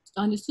 And I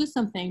understood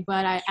something,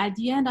 but at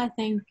the end, I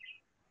think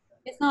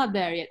it's not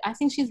there yet. I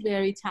think she's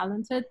very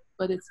talented,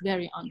 but it's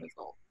very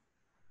unresolved.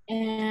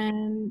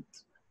 And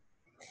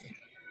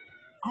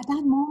at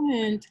that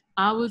moment,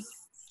 I was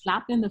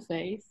slapped in the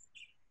face.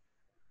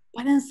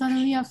 But then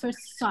suddenly I felt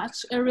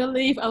such a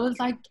relief. I was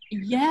like,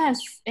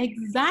 yes,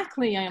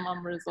 exactly, I am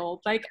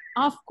unresolved. Like,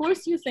 of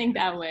course you think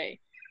that way,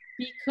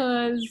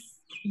 because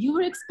you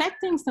were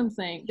expecting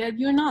something that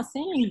you're not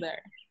saying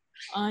there.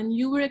 And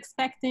you were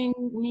expecting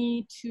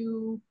me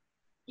to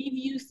give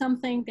you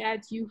something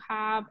that you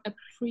have a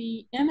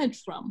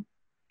pre-image from.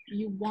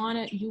 You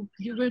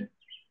were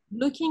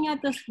looking at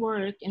this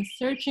work and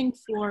searching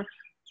for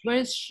where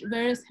is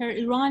her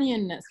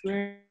Iranianness,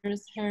 where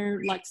is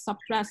her like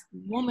suppressed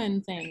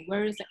woman thing,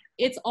 where is it?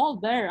 It's all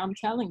there, I'm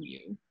telling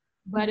you,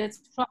 but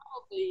it's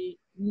probably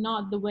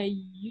not the way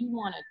you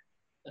wanted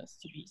this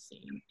to be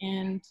seen.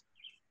 And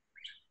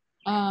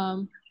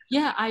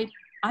yeah, I'd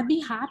be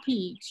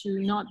happy to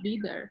not be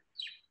there,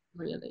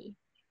 really.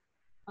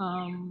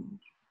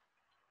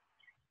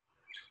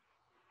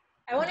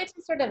 I wanted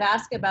to sort of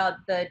ask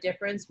about the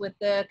difference with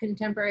the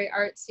contemporary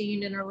art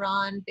scene in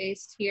Iran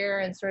based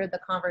here and sort of the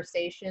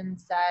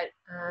conversations that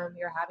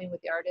you're having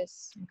with the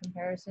artists in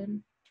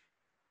comparison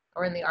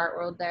or in the art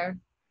world there.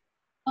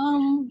 I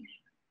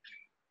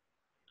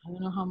don't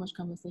know how much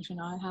conversation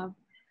I have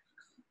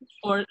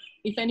or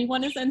if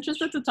anyone is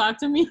interested to talk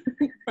to me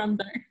from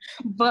there.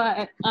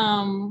 But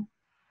the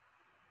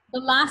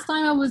last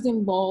time I was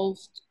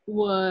involved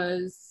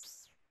was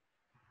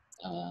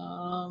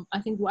I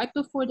think right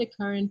before the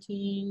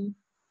quarantine,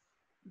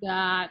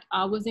 that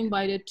I was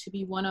invited to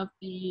be one of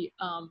the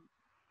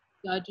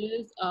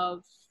judges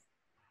of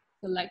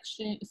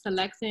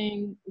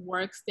selecting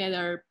works that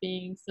are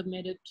being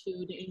submitted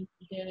to the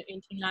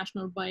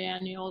International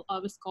Biennial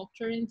of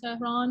Sculpture in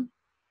Tehran.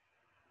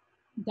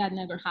 That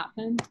never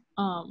happened.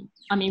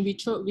 I mean, we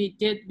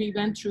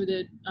went through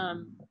the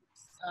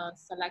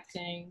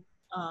selecting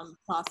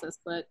process,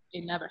 but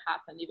it never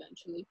happened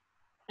eventually.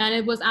 And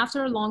it was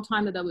after a long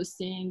time that I was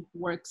seeing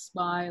works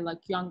by like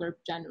younger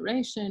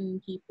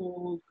generation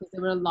people, because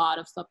there were a lot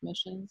of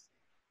submissions.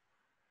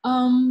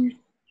 So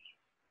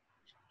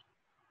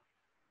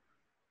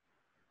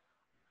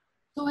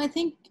I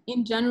think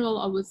in general,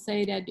 I would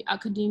say that the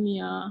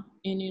academia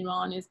in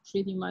Iran is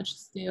pretty much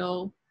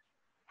still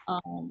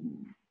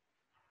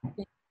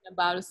thinking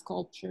about a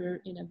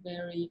sculpture in a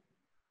very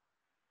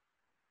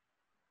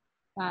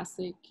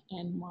classic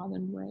and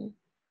modern way.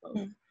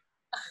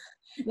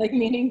 Like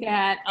meaning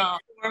that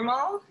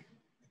formal,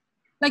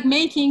 like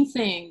making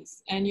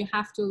things, and you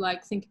have to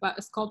like think about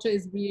a sculpture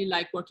is really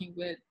like working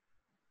with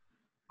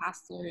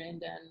plaster and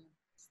then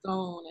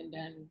stone and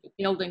then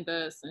building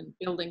this and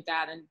building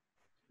that and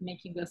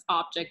making this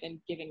object and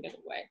giving it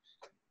away.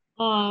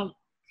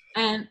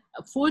 And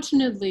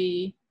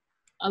fortunately,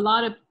 a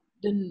lot of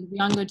the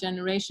younger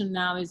generation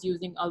now is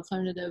using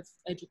alternative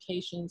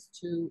educations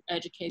to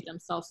educate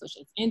themselves, such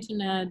as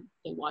internet.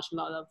 They watch a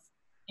lot of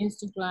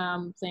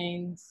Instagram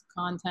things,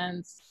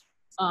 contents.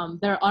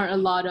 There are a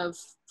lot of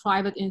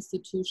private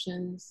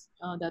institutions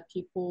that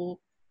people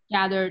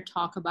gather,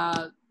 talk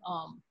about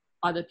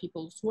other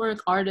people's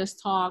work, artist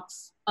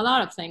talks, a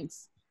lot of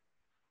things.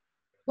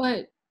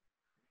 But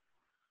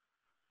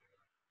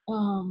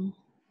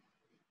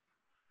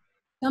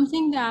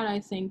something that I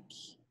think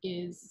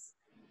is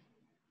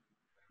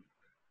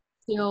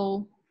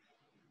still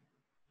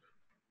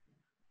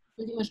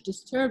pretty much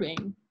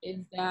disturbing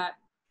is that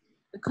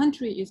the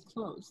country is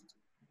closed.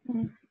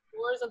 Mm-hmm. The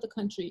doors of the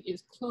country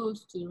is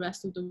closed to the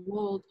rest of the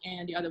world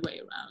and the other way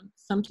around.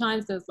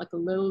 Sometimes there's like a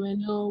little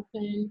window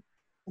open,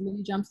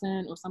 somebody jumps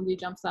in or somebody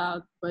jumps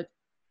out, but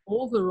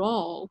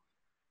overall,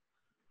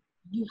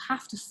 you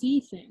have to see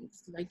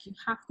things, like you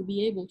have to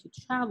be able to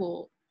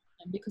travel,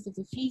 and because of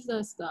the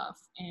visa stuff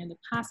and the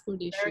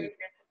passport issue,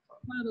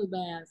 travel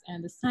bans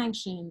and the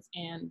sanctions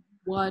and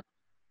what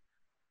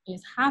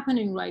is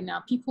happening right now,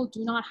 people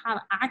do not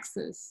have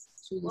access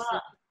to the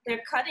Well,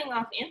 they're cutting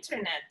off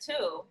internet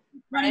too,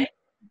 right?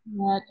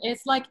 but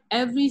it's like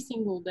every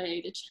single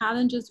day the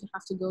challenges you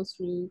have to go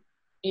through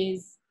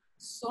is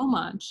so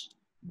much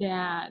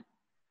that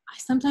I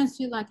sometimes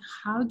feel like,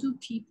 how do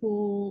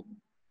people,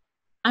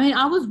 I mean,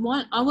 I was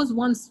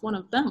once one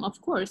of them,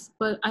 of course,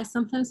 but I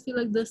sometimes feel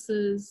like this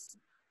is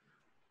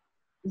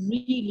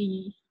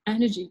really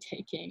energy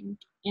taking.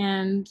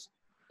 And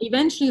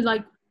eventually,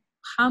 like,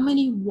 how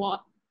many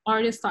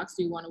artist talks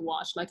do you want to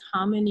watch? Like,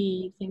 how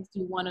many things do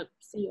you want to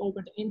see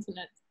over the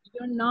internet?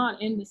 You're not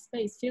in the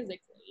space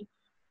physically.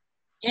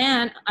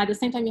 And at the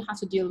same time, you have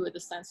to deal with the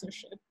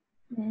censorship.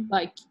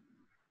 Like,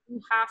 you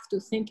have to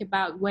think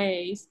about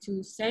ways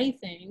to say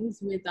things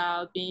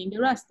without being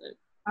arrested.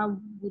 How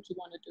would you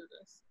want to do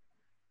this?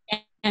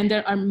 And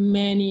there are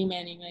many,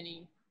 many,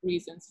 many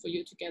reasons for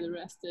you to get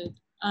arrested.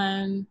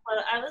 And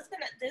well,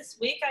 this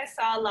week I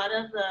saw a lot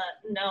of the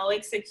no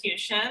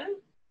execution,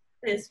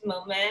 this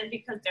movement,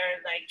 because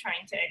they're like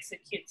trying to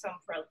execute some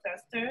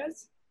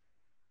protesters.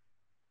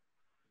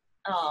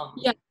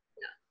 Yeah.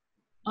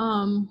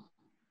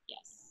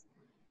 Yes.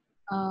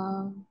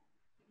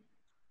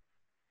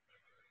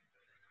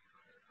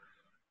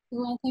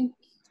 So I think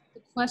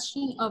the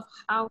question of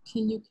how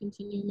can you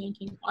continue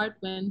making art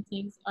when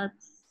things are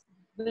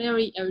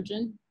very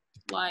urgent,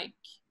 like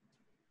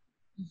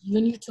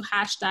you need to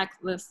hashtag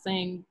this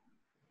thing,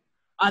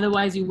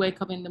 otherwise you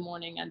wake up in the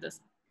morning and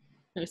this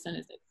person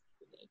is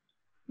executed.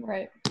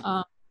 Right.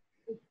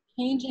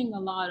 Changing a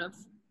lot of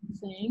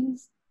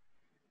things.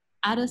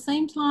 At the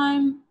same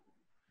time,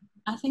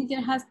 I think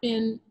there has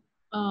been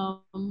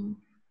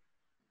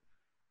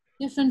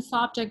different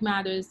subject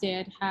matters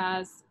that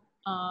has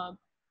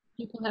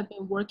people have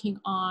been working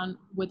on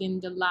within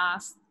the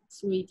last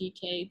 3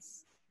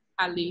 decades,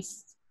 at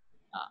least.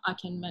 I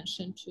can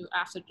mention too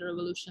after the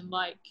revolution,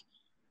 like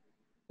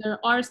there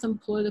are some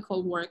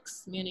political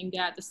works, meaning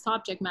that the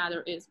subject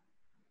matter is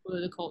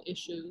political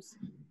issues.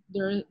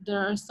 There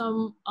are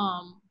some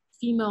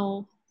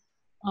female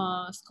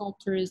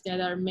sculptors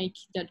that are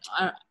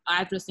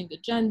addressing the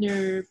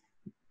gender,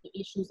 the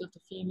issues of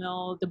the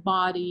female, the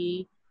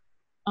body,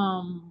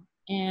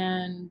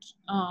 and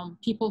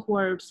people who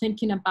are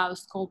thinking about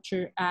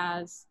sculpture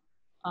as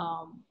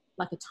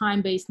like a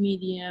time-based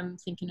medium,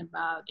 thinking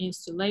about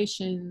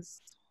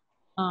installations,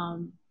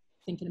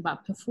 thinking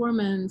about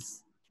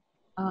performance.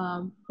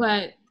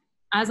 But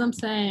as I'm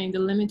saying, the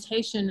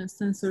limitation and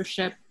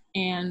censorship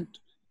and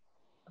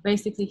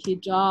basically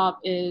hijab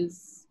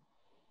is,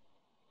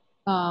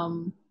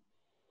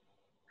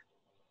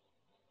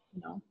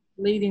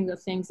 leading the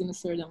things in a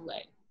certain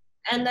way.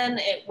 And then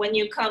when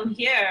you come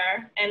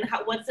here, and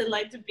what's it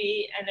like to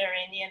be an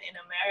Iranian in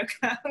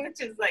America,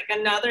 which is like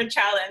another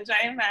challenge,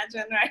 I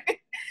imagine, right?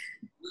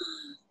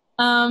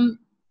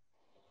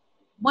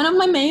 One of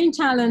my main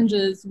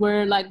challenges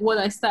were like what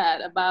I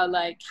said about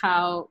like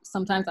how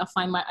sometimes I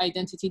find my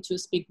identity to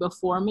speak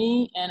before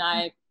me, and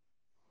I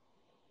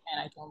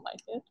don't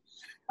like it.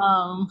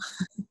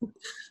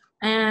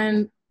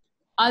 And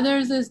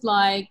others is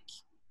like,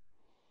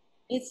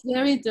 it's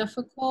very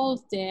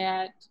difficult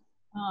that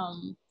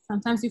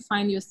sometimes you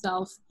find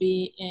yourself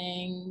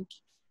being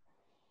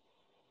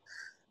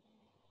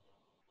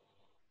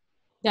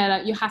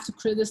that you have to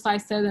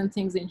criticize certain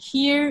things in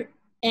here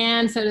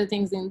and certain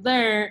things in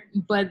there,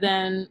 but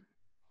then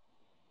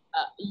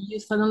you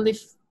suddenly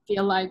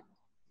feel like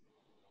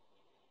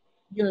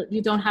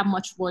you don't have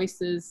much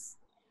voices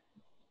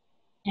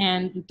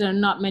and there are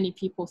not many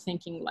people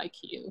thinking like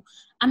you.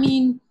 I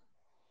mean,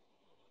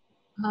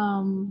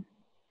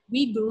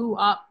 we grew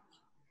up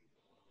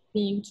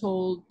being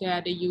told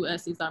that the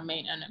US is our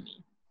main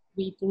enemy.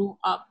 We grew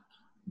up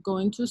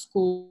going to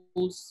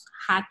schools,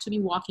 had to be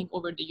walking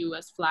over the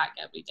US flag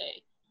every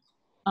day.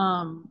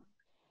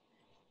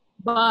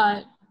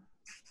 But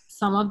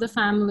some of the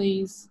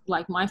families,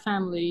 like my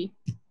family,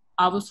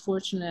 I was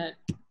fortunate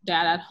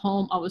that at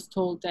home I was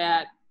told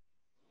that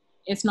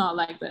it's not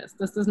like this.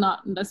 This is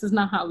not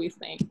how we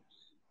think.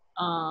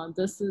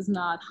 This is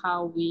not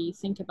how we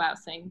think about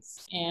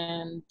things.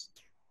 And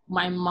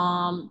my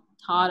mom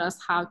taught us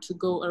how to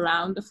go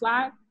around the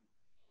flag.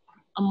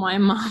 My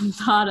mom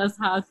taught us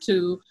how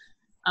to,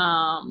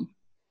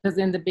 because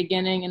in the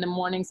beginning, in the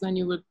mornings when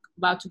you were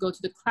about to go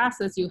to the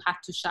classes, you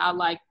had to shout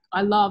like,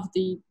 I love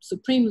the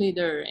supreme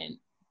leader and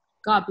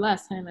God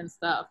bless him and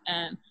stuff.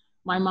 And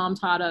my mom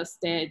taught us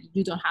that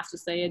you don't have to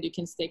say it, you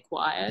can stay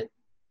quiet.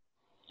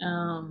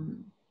 I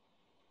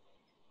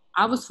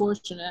was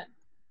fortunate,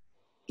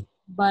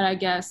 but I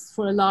guess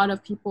for a lot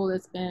of people,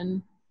 it's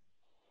been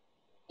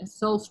a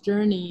self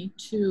journey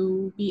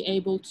to be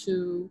able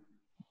to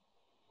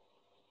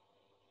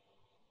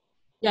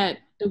get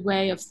the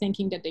way of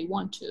thinking that they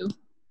want to.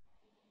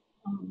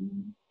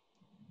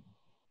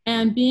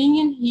 And being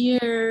in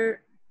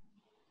here,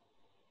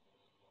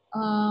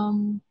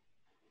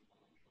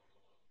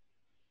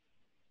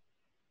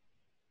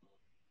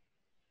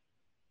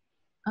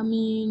 I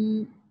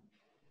mean,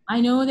 I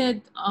know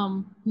that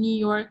New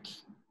York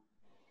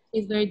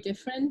is very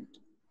different.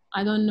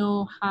 I don't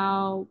know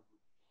how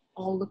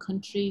all the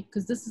country,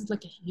 because this is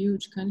like a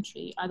huge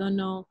country. I don't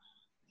know.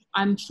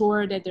 I'm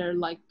sure that there are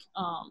like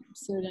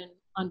certain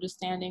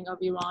understanding of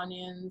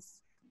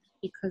Iranians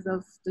because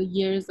of the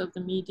years of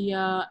the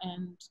media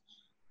and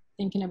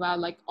thinking about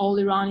like all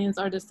Iranians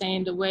are the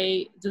same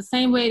way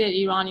that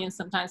Iranians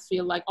sometimes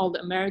feel like all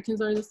the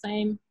Americans are the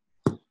same.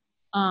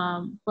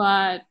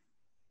 But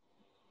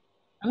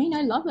I mean,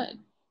 I love it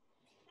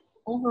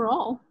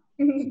overall.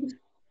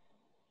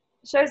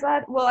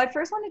 Shahrzad, well, I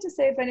first wanted to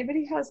say if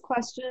anybody has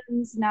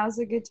questions, now's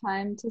a good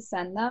time to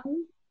send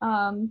them.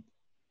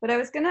 But I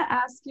was going to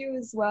ask you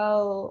as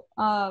well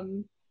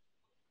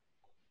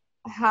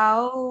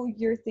how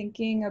you're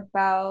thinking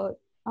about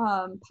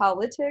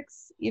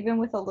politics, even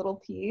with a little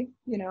p,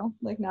 you know,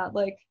 like not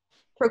like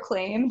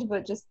proclaimed,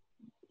 but just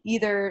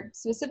either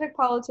specific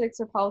politics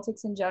or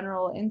politics in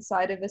general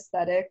inside of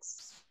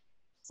aesthetics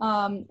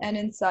and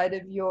inside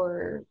of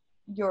your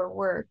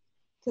work.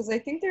 Because I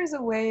think there's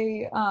a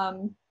way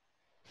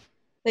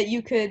that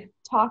you could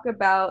talk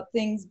about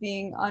things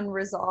being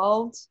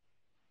unresolved,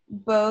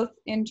 both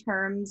in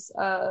terms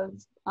of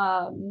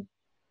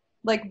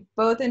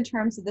both in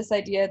terms of this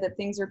idea that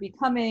things are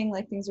becoming,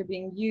 like things are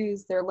being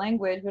used, their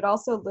language, but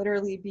also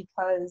literally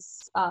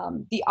because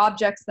the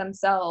objects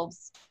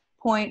themselves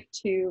point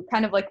to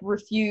kind of like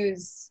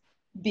refuse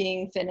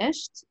being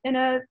finished in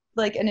an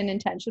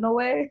intentional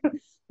way.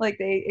 Like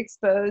they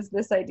expose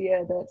this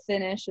idea that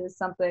finish is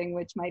something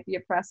which might be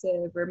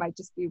oppressive or might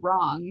just be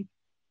wrong.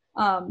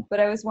 But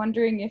I was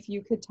wondering if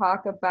you could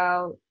talk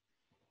about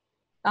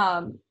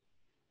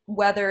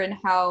whether and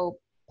how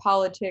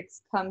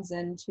politics comes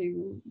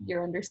into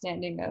your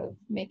understanding of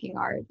making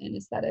art and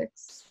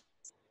aesthetics.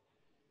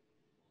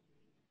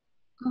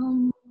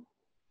 Or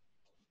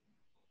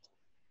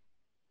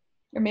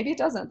maybe it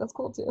doesn't. That's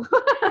cool too.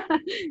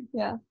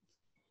 Yeah.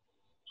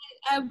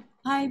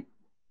 I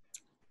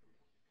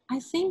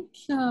think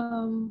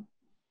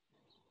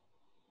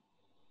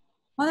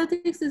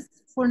politics is,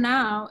 for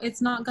now,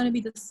 it's not going to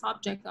be the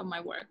subject of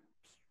my work.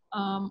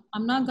 I'm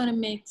not going to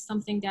make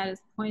something that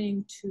is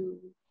pointing to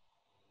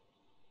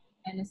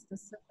any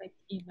specific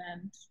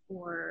event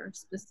or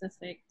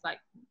specific,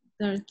 like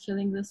they're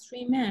killing these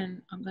 3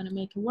 men. I'm going to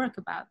make a work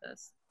about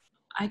this.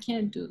 I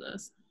can't do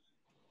this.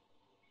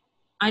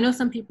 I know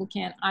some people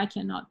can. I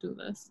cannot do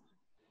this.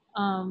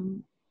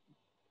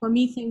 For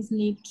me, things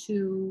need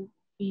to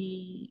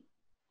be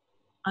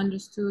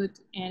understood,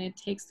 and it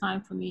takes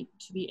time for me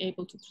to be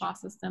able to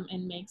process them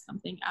and make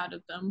something out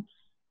of them.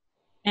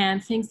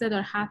 And things that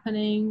are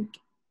happening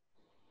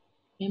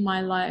in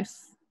my life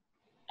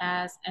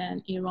as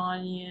an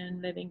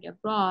Iranian living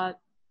abroad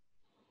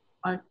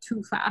are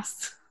too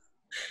fast.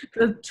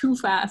 They're too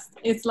fast.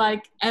 It's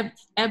like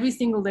every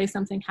single day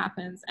something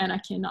happens and I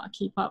cannot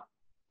keep up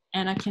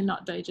and I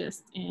cannot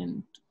digest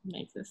and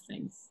make these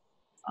things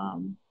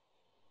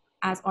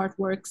as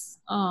artworks.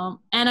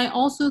 And I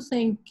also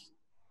think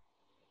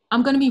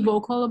I'm going to be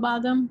vocal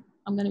about them.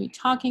 I'm going to be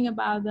talking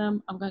about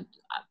them. I'm going to,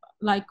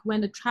 like when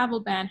the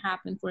travel ban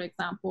happened, for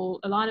example,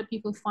 a lot of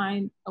people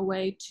find a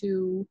way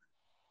to,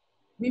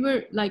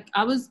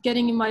 I was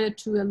getting invited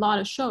to a lot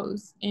of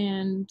shows,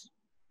 and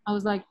I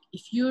was like,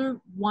 if you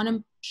want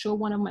to show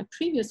one of my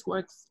previous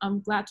works,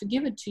 I'm glad to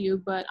give it to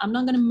you, but I'm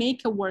not going to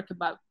make a work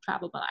about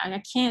travel ban. I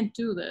can't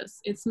do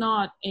this. It's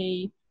not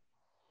a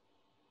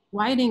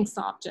writing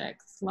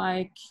subject.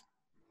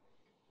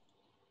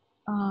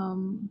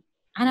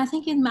 And I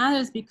think it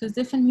matters because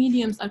different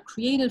mediums are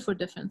created for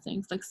different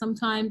things. Like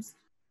sometimes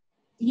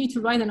you need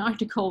to write an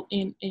article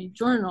in a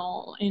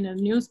journal, in a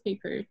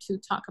newspaper to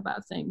talk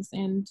about things.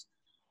 And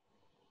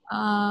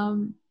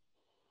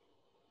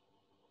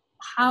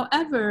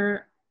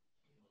however,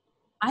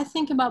 I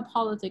think about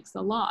politics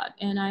a lot,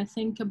 and I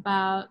think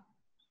about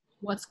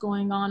what's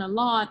going on a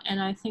lot, and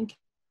I think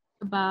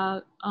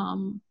about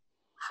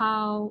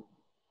how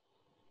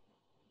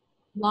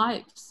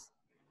lives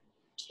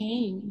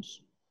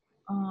change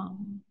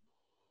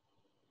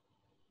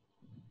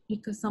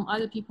because some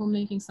other people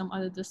making some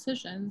other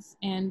decisions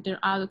and they're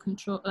out of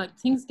control, like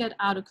things get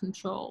out of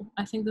control.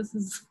 I think this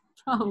is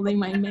probably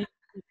my main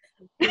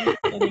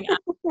getting out.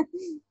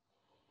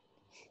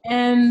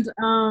 And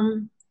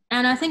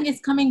I think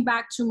it's coming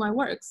back to my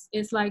works.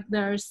 It's like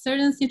there are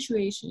certain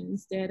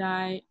situations that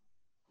I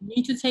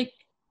need to take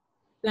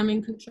them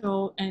in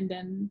control, and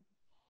then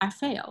I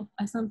fail.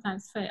 I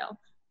sometimes fail.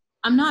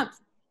 I'm not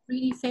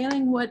really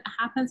failing. What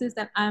happens is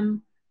that I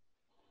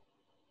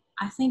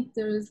think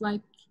there is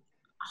like,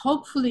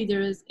 hopefully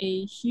there is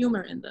a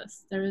humor in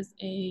this. There is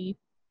a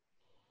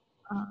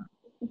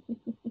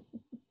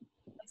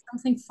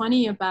something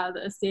funny about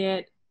this,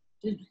 that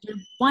they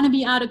want to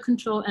be out of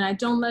control and I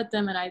don't let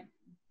them, and I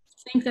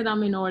think that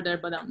I'm in order,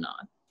 but I'm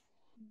not.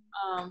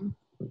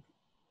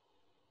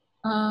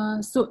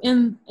 So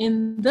in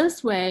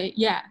this way,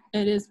 yeah,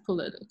 it is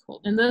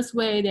political. In this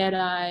way that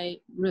I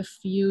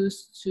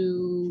refuse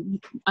to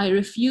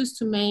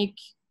make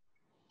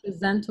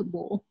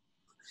presentable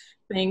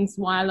things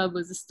while I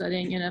was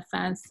studying in a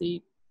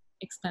fancy,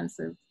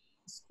 expensive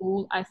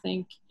school. I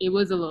think it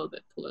was a little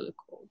bit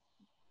political.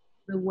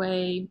 The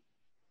way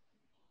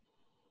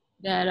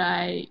that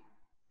I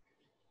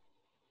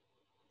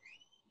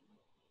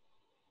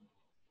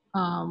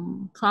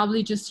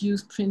probably just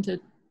used printed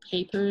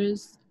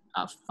papers,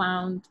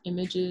 found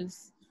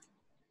images,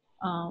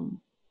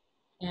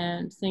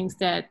 and things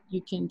that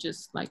you can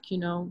just like, you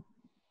know,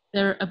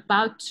 they're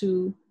about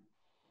to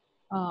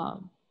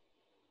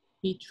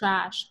be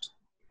trashed.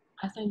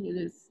 I think it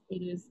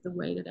is the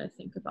way that I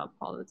think about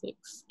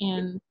politics,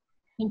 and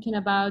thinking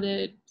about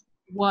it,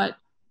 what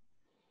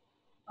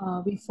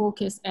we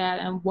focus at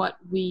and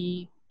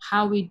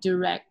how we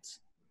direct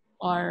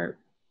our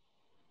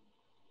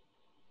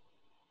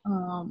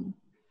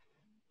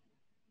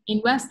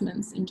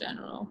investments in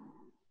general.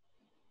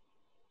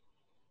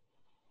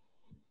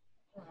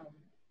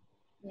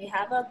 We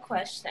have a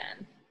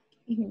question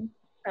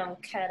from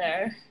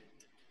Keter.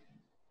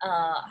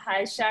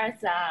 Hi,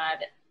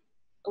 Shahrzad.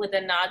 With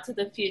a nod to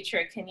the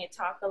future, can you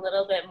talk a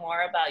little bit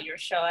more about your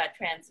show at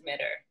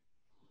Transmitter?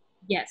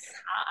 Yes,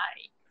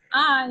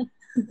 hi.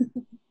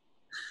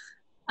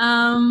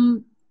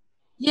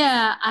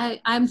 Yeah,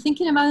 I'm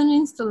thinking about an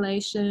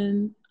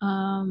installation.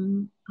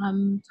 I'm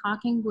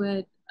talking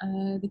with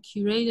the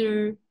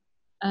curator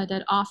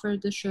that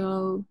offered the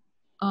show,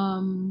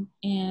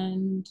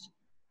 and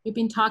we've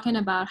been talking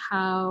about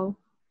how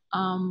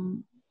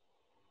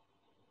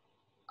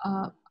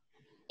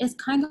it's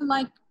kind of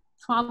like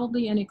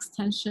probably an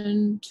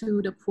extension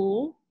to the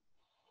pool,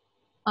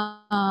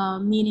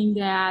 meaning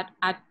that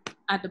at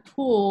the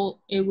pool,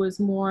 it was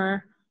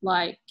more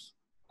like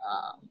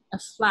a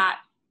flat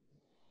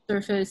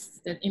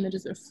surface that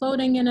images are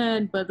floating in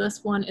it, but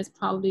this one is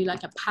probably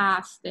like a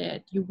path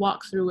that you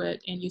walk through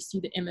it and you see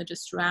the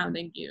images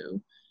surrounding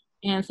you.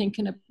 And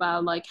thinking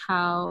about like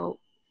how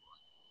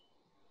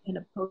in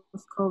a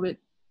post-COVID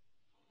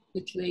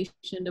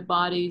situation, the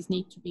bodies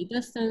need to be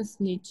distanced,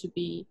 need to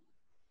be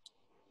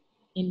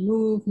in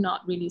move,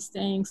 not really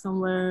staying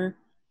somewhere.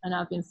 And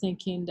I've been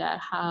thinking that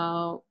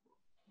how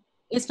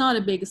it's not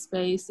a big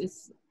space,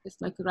 it's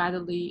like a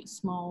ratherly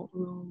small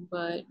room,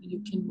 but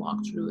you can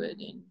walk through it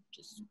and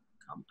just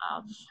come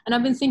out. And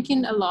I've been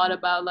thinking a lot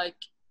about like,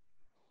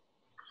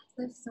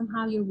 if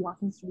somehow you're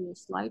walking through a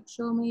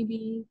slideshow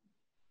maybe,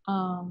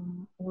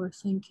 or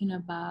thinking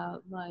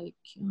about like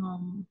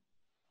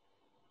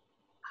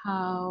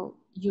how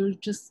you're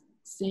just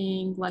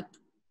seeing like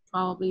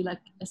probably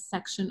like a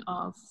section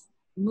of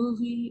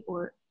movie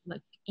or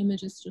like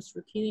images just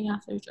repeating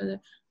after each other.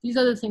 These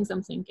are the things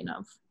I'm thinking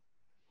of.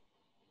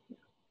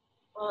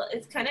 Well,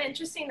 it's kind of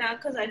interesting now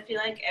because I feel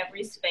like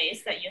every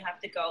space that you have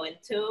to go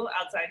into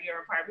outside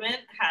your apartment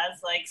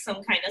has like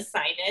some kind of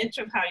signage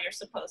of how you're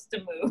supposed to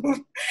move.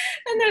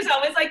 And there's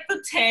always like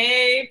the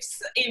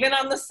tapes, even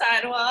on the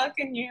sidewalk,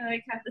 and you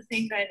like have to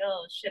think like,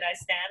 oh, should I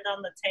stand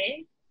on the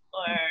tape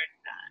or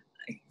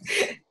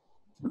not?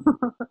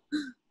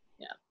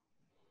 Yeah.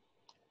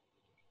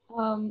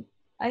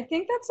 I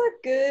think that's a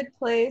good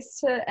place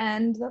to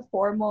end the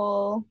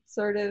formal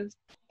sort of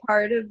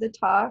part of the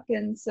talk.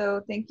 And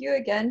so thank you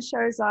again,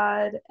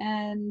 Shahrzad.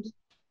 And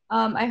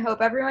I hope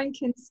everyone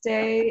can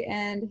stay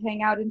and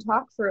hang out and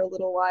talk for a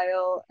little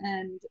while,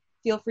 and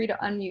feel free to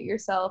unmute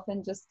yourself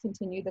and just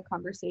continue the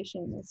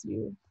conversation as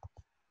you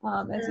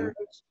wish.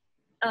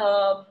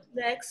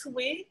 Next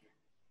week.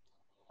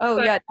 Oh,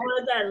 but yeah.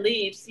 That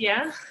leaves,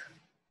 yeah.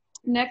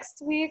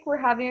 Next week, we're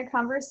having a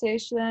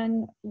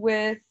conversation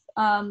with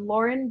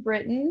Lauren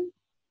Britton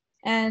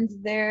and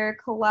their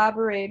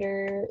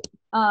collaborator,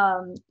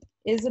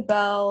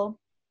 Isabel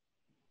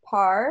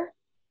Parr.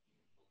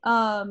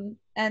 And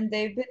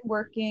they've been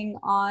working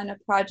on a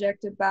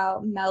project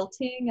about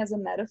melting as a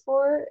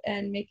metaphor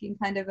and making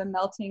kind of a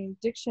melting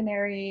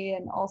dictionary,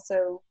 and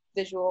also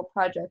visual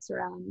projects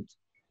around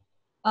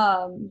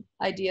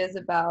ideas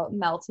about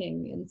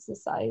melting in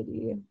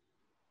society.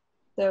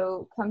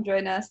 So come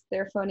join us.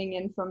 They're phoning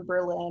in from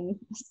Berlin,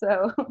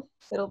 so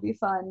it'll be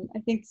fun. I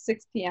think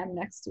 6 p.m.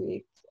 next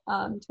week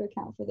to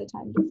account for the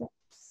time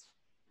difference.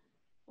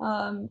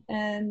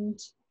 And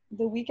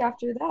the week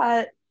after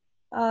that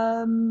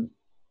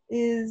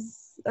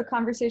is a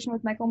conversation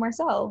with Michael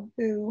Marcel,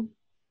 who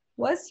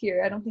was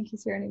here. I don't think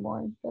he's here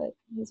anymore, but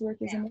his work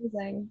is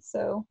amazing.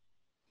 So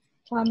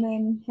come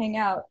and hang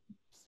out.